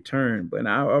Christ to return. But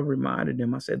I reminded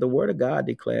him, I said, the word of God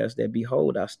declares that,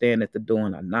 behold, I stand at the door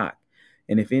and I knock.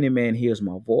 And if any man hears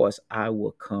my voice, I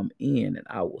will come in and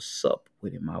I will sup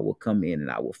with him. I will come in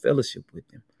and I will fellowship with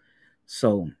him.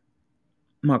 So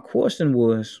my question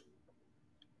was,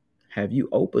 have you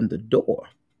opened the door?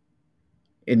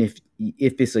 And if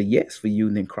it's a yes for you,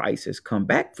 then Christ has come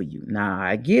back for you. Now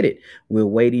I get it. We're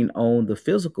waiting on the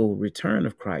physical return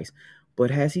of Christ, but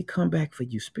has he come back for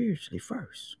you spiritually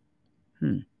first?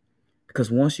 Because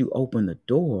once you open the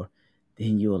door,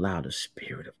 then you allow the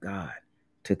Spirit of God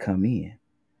to come in.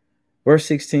 Verse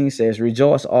 16 says,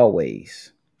 rejoice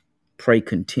always, pray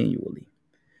continually.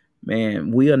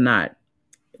 Man, we are not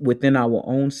within our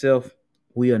own self,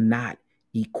 we are not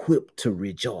equipped to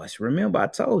rejoice. Remember, I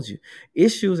told you,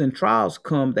 issues and trials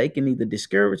come, they can either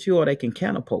discourage you or they can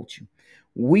catapult you.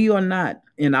 We are not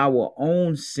in our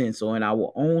own sense or in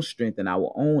our own strength and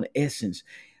our own essence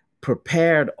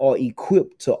prepared or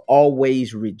equipped to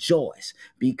always rejoice,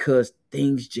 because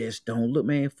things just don't look,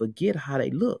 man, forget how they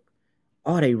look.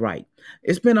 Are they right?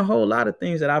 It's been a whole lot of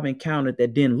things that I've encountered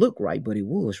that didn't look right, but it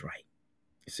was right.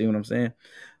 You see what I'm saying?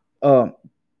 Um,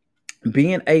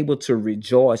 Being able to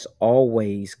rejoice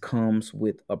always comes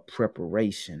with a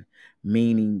preparation,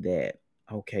 meaning that,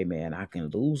 okay, man, I can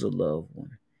lose a loved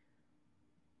one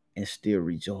and still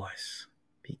rejoice,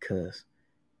 because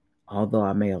although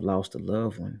I may have lost a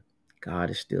loved one, God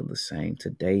is still the same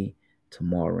today,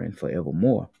 tomorrow, and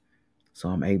forevermore. So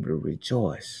I'm able to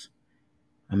rejoice.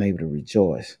 I'm able to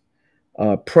rejoice.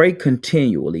 Pray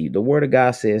continually. The word of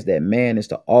God says that man is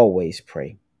to always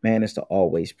pray. Man is to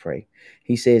always pray.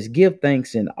 He says, give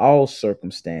thanks in all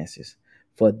circumstances,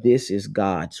 for this is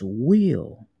God's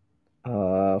will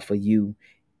for you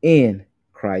in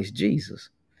Christ Jesus.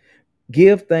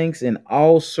 Give thanks in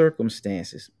all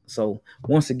circumstances. So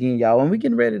once again, y'all, and we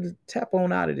getting ready to tap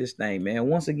on out of this thing, man.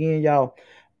 Once again, y'all,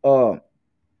 uh,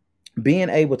 being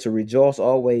able to rejoice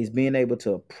always, being able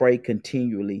to pray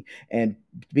continually, and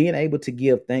being able to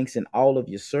give thanks in all of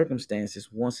your circumstances.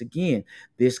 Once again,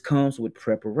 this comes with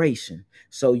preparation.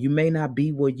 So you may not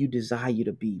be where you desire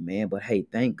to be, man, but hey,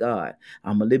 thank God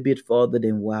I'm a little bit further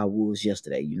than where I was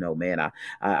yesterday. Man,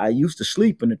 I used to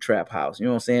sleep in the trap house. You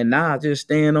know what I'm saying? Now I just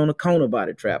stand on the corner by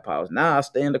the trap house. Now I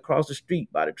stand across the street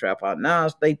by the trap house. Now I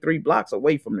stay 3 blocks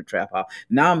away from the trap house.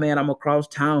 Now, man, I'm across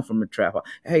town from the trap house.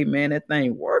 Hey, man, that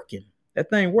thing working. That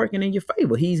thing working in your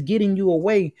favor. He's getting you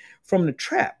away from the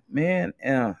trap, man.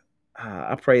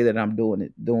 I pray that I'm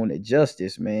doing it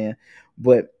justice, man.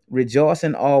 But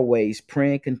rejoicing always,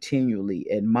 praying continually,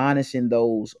 admonishing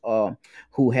those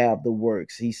who have the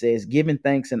works. He says, giving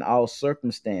thanks in all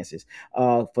circumstances,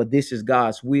 for this is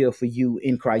God's will for you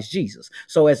in Christ Jesus.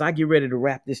 So as I get ready to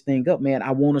wrap this thing up, man,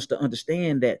 I want us to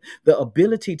understand that the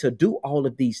ability to do all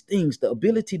of these things, the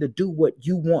ability to do what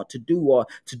you want to do, or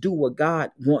to do what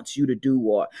God wants you to do,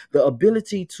 or the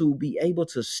ability to be able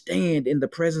to stand in the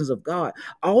presence of God,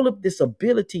 all of this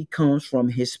ability comes from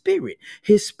his Spirit.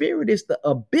 His Spirit is the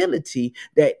ability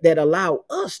that allow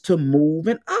us to move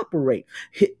and operate.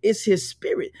 It's his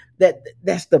Spirit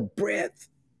that's the breath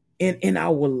in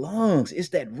our lungs. It's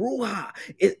that ruha.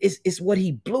 It's what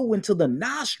he blew into the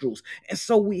nostrils. And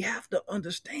so we have to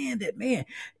understand that, man,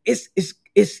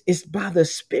 it's by the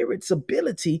Spirit's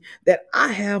ability that I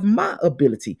have my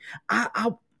ability.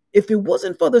 I if it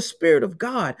wasn't for the Spirit of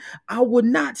God, I would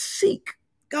not seek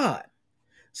God.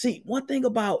 See, one thing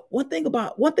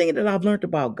that I've learned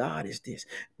about God is this.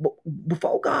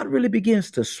 Before God really begins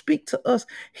to speak to us,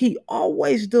 he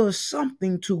always does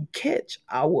something to catch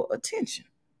our attention.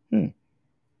 Hmm.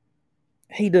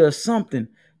 He does something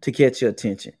to catch your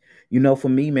attention. For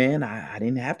me, man, I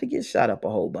didn't have to get shot up a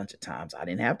whole bunch of times. I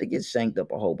didn't have to get shanked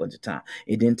up a whole bunch of times.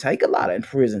 It didn't take a lot of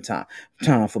prison time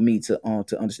for me to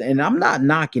understand. And I'm not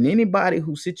knocking anybody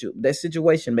who that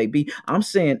situation may be. I'm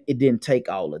saying it didn't take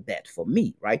all of that for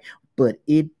me, right? But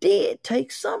it did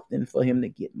take something for him to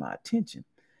get my attention.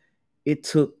 It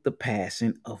took the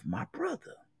passing of my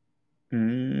brother.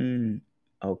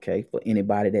 Okay, for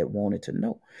anybody that wanted to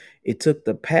know, it took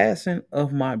the passing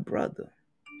of my brother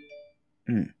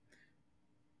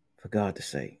for God to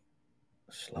say,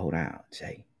 slow down,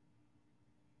 Jay.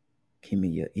 Give me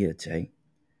your ear, Jay.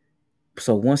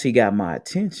 So once he got my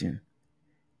attention,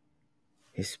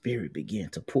 his spirit began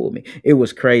to pull me. It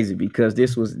was crazy because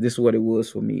this is what it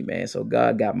was for me, man. So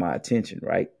God got my attention,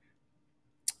 right?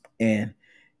 And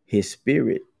his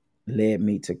spirit led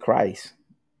me to Christ.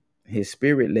 His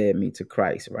spirit led me to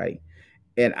Christ, right?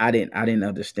 And I didn't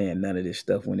understand none of this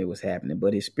stuff when it was happening,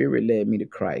 but his spirit led me to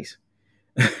Christ.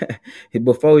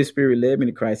 Before his spirit led me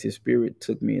to Christ, his spirit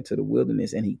took me into the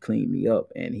wilderness and he cleaned me up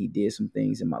and he did some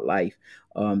things in my life.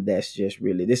 That's just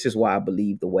really, this is why I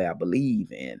believe the way I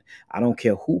believe. And I don't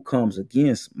care who comes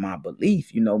against my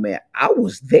belief, man, I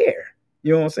was there.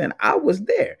 You know what I'm saying? I was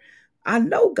there. I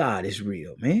know God is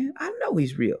real, man. I know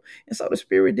he's real. And so the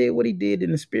spirit did what he did,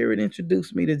 and the spirit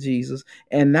introduced me to Jesus.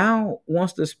 And now,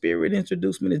 once the spirit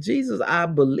introduced me to Jesus, I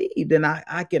believed, and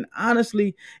I can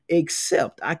honestly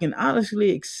accept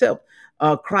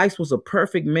Christ was a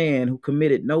perfect man who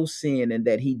committed no sin and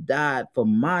that he died for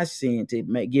my sin to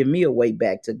give me a way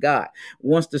back to God.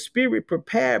 Once the spirit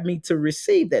prepared me to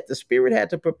receive that, the spirit had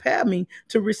to prepare me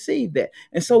to receive that.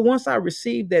 And so once I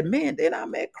received that, man, then I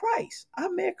met Christ.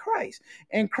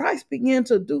 And Christ began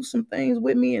to do some things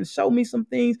with me and show me some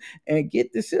things. And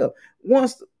get this here.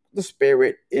 Once the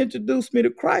spirit introduced me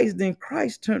to Christ, then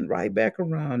Christ turned right back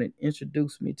around and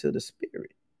introduced me to the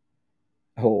spirit.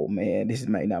 Oh man, this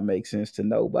may not make sense to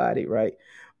nobody, right?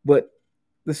 But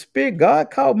the spirit, God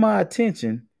caught my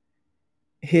attention.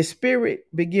 His spirit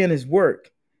began his work.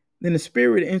 Then the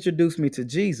spirit introduced me to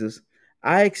Jesus.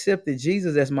 I accepted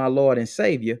Jesus as my Lord and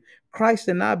Savior. Christ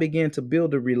and I began to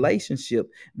build a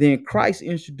relationship. Then Christ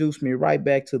introduced me right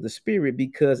back to the spirit,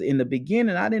 because in the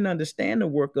beginning I didn't understand the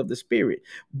work of the spirit.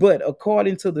 But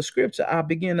according to the scripture, I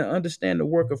began to understand the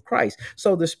work of Christ.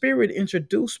 So the spirit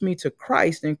introduced me to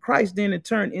Christ, and Christ then in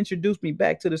turn introduced me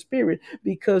back to the spirit,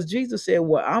 because Jesus said,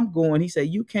 "Well, I'm going." He said,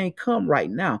 "You can't come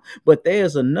right now, but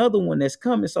there's another one that's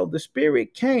coming." So the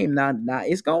spirit came. Now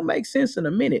it's gonna make sense in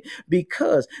a minute,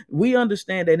 because we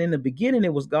understand that in the beginning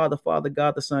it was God the Father,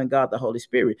 God the Son, God the Holy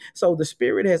Spirit. So the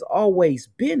spirit has always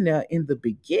been there in the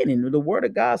beginning. The word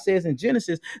of God says in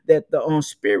Genesis that the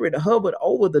spirit hovered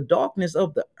over the darkness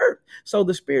of the earth. So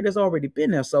the spirit has already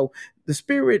been there. So the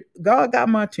spirit, God got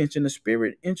my attention. The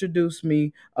spirit introduced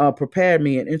me, prepared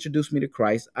me, and introduced me to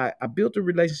Christ. I built a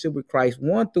relationship with Christ,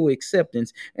 one through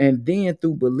acceptance, and then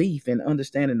through belief and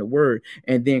understanding the word.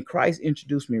 And then Christ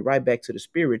introduced me right back to the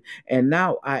spirit. And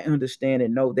now I understand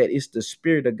and know that it's the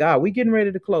spirit of God. We getting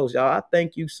ready to close, y'all. I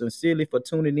thank you sincerely for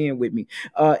tuning in with me.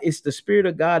 It's the spirit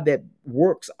of God that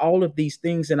works all of these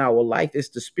things in our life. It's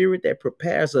the spirit that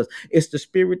prepares us. It's the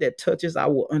spirit that touches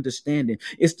our understanding.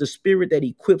 It's the spirit that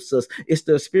equips us. It's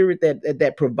the spirit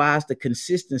that provides the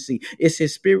consistency. It's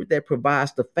his spirit that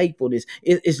provides the faithfulness.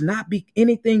 It's not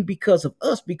anything because of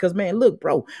us. Because, man, look,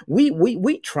 bro,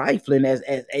 we trifling as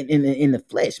in the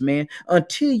flesh, man.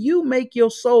 Until you make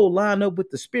your soul line up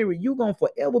with the spirit, you're gonna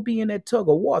forever be in that tug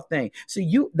of war thing. See,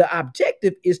 the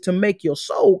objective is to make your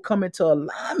soul come into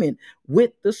alignment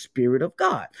with the spirit of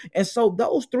God. And so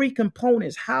those three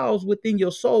components housed within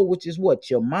your soul, which is what?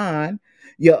 Your mind,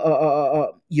 your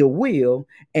will,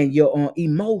 and your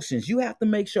emotions. You have to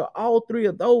make sure all three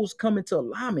of those come into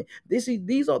alignment.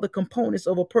 These are the components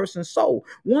of a person's soul.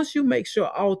 Once you make sure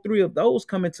all three of those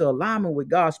come into alignment with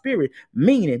God's spirit,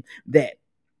 meaning that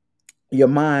Your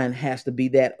mind has to be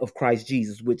that of Christ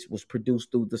Jesus, which was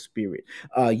produced through the Spirit.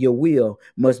 Your will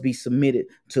must be submitted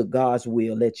to God's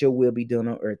will. Let your will be done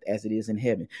on earth as it is in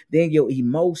heaven. Then your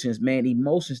emotions, man,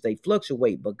 emotions, they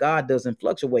fluctuate, but God doesn't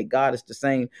fluctuate. God is the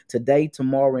same today,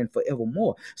 tomorrow, and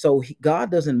forevermore. So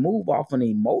God doesn't move off an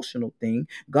emotional thing.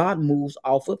 God moves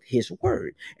off of his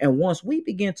word. And once we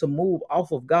begin to move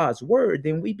off of God's word,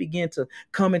 then we begin to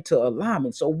come into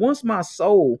alignment. So once my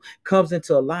soul comes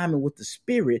into alignment with the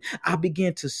Spirit, I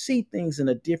begin to see things in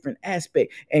a different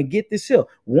aspect. And get this here,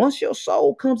 once your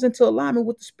soul comes into alignment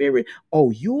with the Spirit,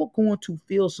 oh, you're going to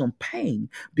feel some pain,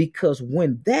 because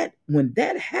when that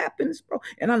happens, bro.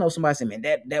 And I know somebody say, man,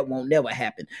 that won't never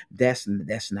happen. That's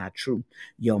not true.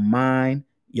 Your mind,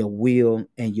 your will,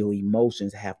 and your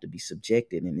emotions have to be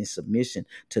subjected and in submission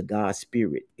to God's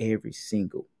Spirit every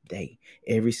single day,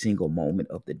 every single moment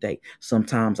of the day.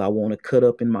 Sometimes I want to cut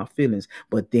up in my feelings,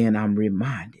 but then I'm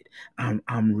reminded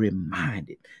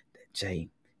that, Jay,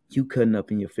 you cutting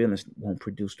up in your feelings won't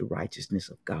produce the righteousness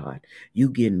of God. You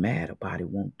getting mad about it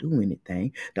won't do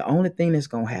anything. The only thing that's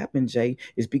gonna happen, Jay,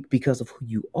 is because of who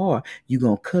you are. You're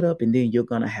gonna cut up, and then you're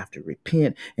gonna have to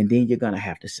repent, and then you're gonna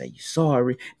have to say you're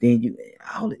sorry. Then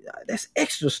all that's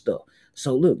extra stuff.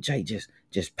 So look, Jay,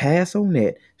 just pass on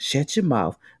that. Shut your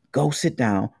mouth. Go sit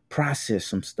down, process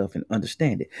some stuff, and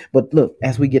understand it. But look,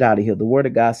 as we get out of here, the word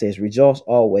of God says, rejoice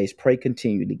always, pray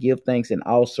continually, give thanks in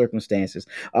all circumstances,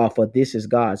 for this is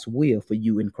God's will for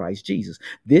you in Christ Jesus.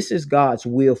 This is God's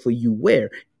will for you where?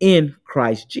 In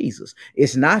Christ Jesus.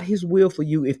 It's not his will for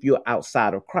you if you're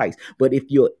outside of Christ, but if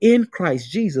you're in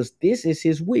Christ Jesus, this is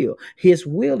his will. His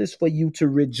will is for you to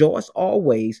rejoice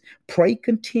always, pray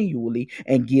continually,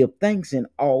 and give thanks in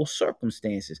all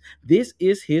circumstances. This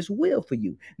is his will for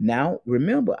you. Now,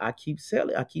 remember, I keep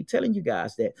telling you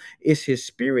guys that it's his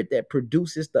Spirit that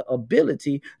produces the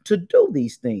ability to do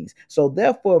these things. So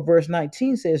therefore, verse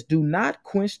 19 says, do not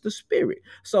quench the Spirit.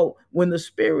 So when the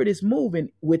Spirit is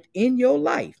moving within your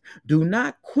life, do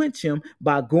not quench him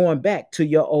by going back to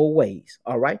your old ways.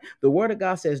 All right. The word of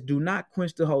God says, do not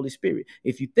quench the Holy Spirit.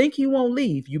 If you think he won't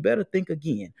leave, you better think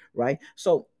again. Right.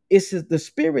 So it's the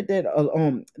Spirit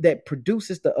that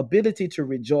produces the ability to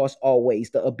rejoice always,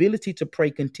 the ability to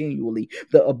pray continually,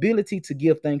 the ability to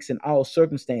give thanks in all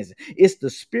circumstances. It's the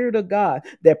Spirit of God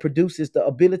that produces the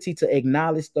ability to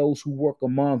acknowledge those who work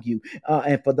among you,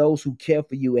 and for those who care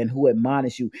for you and who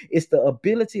admonish you. It's the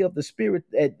ability of the Spirit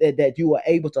that you are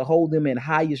able to hold them in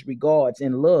highest regards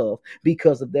and love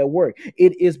because of their work.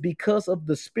 It is because of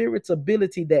the Spirit's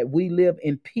ability that we live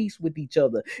in peace with each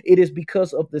other. It is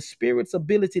because of the Spirit's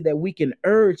ability that we can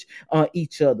urge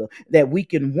each other, that we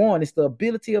can warn. It's the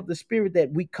ability of the Spirit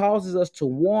that we causes us to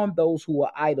warn those who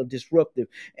are idle, disruptive,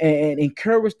 and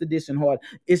encourage the disheartened.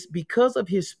 It's because of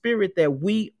his Spirit that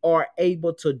we are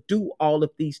able to do all of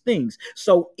these things.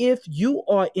 So if you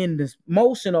are in this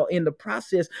motion or in the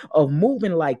process of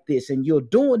moving like this, and you're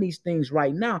doing these things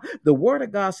right now, the word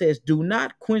of God says, do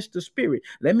not quench the Spirit.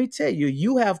 Let me tell you,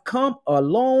 you have come a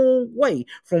long way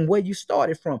from where you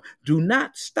started from. Do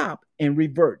not stop and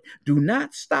revert. Do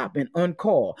not stop and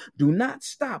uncall. Do not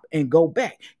stop and go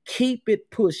back. Keep it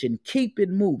pushing. Keep it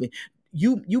moving.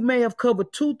 You may have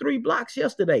covered 2-3 blocks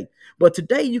yesterday, but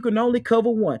today you can only cover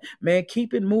one. Man,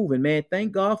 keep it moving, man.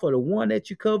 Thank God for the one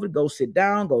that you covered. Go sit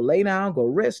down, go lay down, go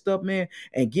rest up, man,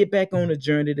 and get back on the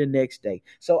journey the next day.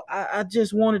 So I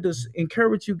just wanted to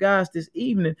encourage you guys this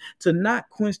evening to not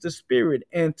quench the Spirit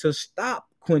and to stop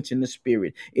quenching the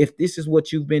Spirit if this is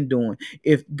what you've been doing.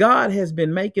 If God has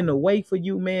been making a way for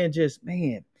you, just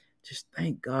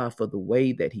thank God for the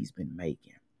way that he's been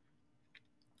making.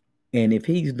 And if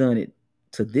he's done it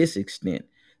to this extent,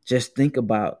 just think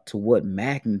about to what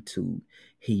magnitude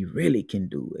he really can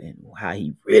do it and how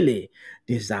he really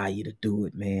desire you to do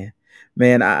it, man.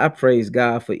 Man, I praise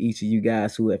God for each of you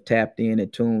guys who have tapped in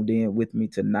and tuned in with me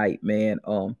tonight, man.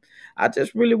 I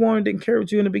just really wanted to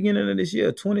encourage you in the beginning of this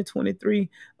year, 2023.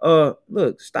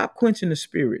 Look, stop quenching the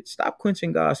Spirit. Stop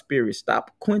quenching God's Spirit.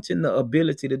 Stop quenching the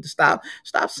ability to stop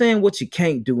saying what you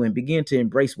can't do and begin to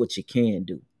embrace what you can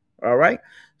do. All right?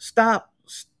 Stop.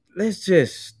 Let's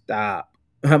just stop.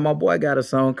 My boy got a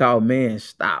song called Man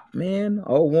Stop. Man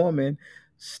or woman,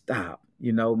 stop.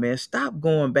 Man, stop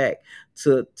going back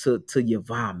to your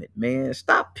vomit, man.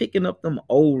 Stop picking up them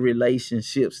old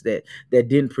relationships that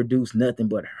didn't produce nothing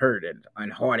but hurt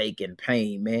and heartache and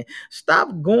pain, man.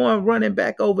 Stop going running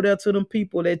back over there to them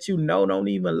people that you know don't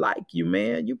even like you,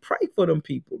 man. You pray for them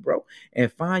people, bro,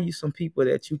 and find you some people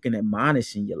that you can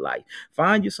admonish in your life.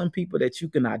 Find you some people that you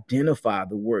can identify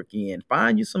the work in.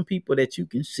 Find you some people that you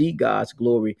can see God's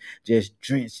glory just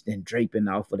drenched and draping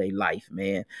off of their life,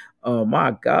 man. Oh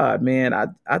my God, man.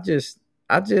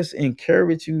 I just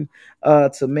encourage you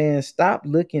to, man, stop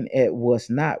looking at what's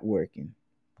not working.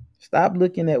 Stop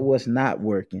looking at what's not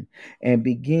working and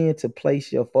begin to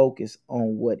place your focus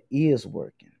on what is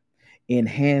working.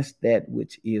 Enhance that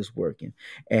which is working.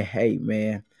 And hey,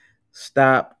 man,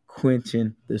 stop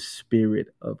quenching the spirit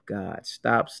of God.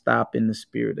 Stop stopping the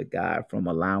spirit of God from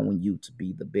allowing you to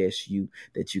be the best you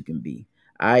that you can be.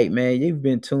 All right, man, you've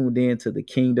been tuned in to the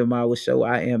Kingdom Hour Show.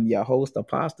 I am your host,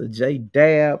 Apostle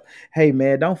jDab. Hey,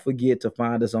 man, don't forget to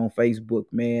find us on Facebook,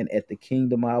 man, at the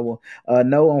Kingdom Hour.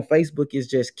 No, on Facebook, it's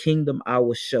just Kingdom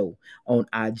Hour Show. On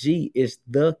IG, it's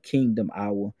the Kingdom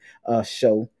Hour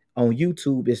Show. On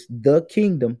YouTube, it's the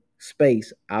Kingdom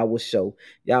Space Hour Show.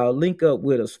 Y'all link up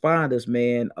with us, find us,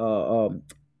 man.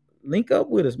 Link up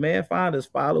with us, man. Find us,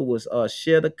 follow us,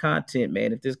 share the content,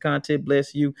 man. If this content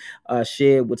bless you,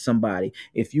 share it with somebody.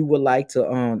 If you would like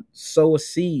to sow a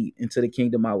seed into the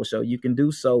Kingdom Hour Show, you can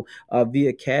do so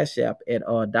via Cash App at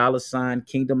 $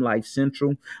 Kingdom Life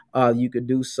Central. You could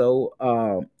do so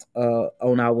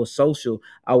on our social,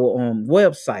 our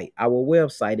website at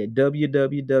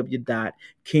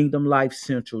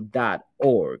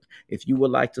www.kingdomlifecentral.org. If you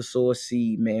would like to sow a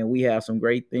seed, man, we have some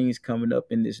great things coming up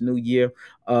in this new year.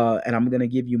 And I'm gonna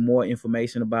give you more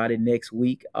information about it next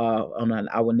week on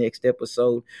our next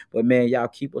episode. But man, y'all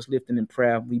keep us lifting in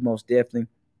prayer. We most definitely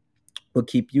will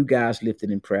keep you guys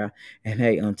lifted in prayer. And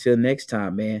hey, until next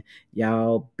time, man,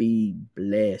 y'all be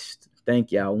blessed.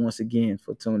 Thank y'all once again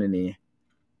for tuning in.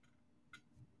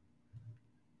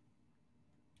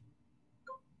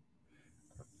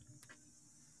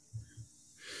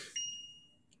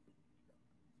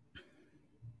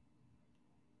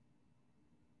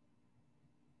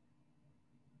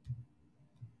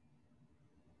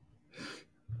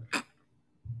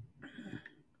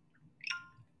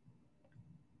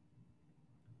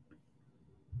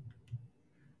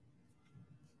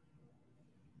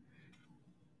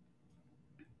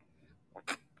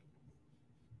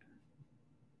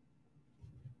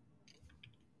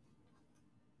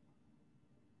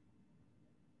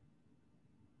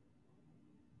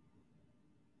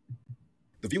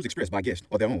 The views expressed by guests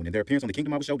are their own, and their appearance on the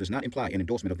Kingdom Hour Show does not imply an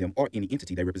endorsement of them or any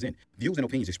entity they represent. Views and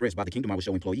opinions expressed by the Kingdom Hour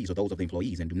Show employees are those of the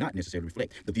employees and do not necessarily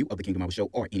reflect the view of the Kingdom Hour Show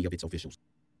or any of its officials.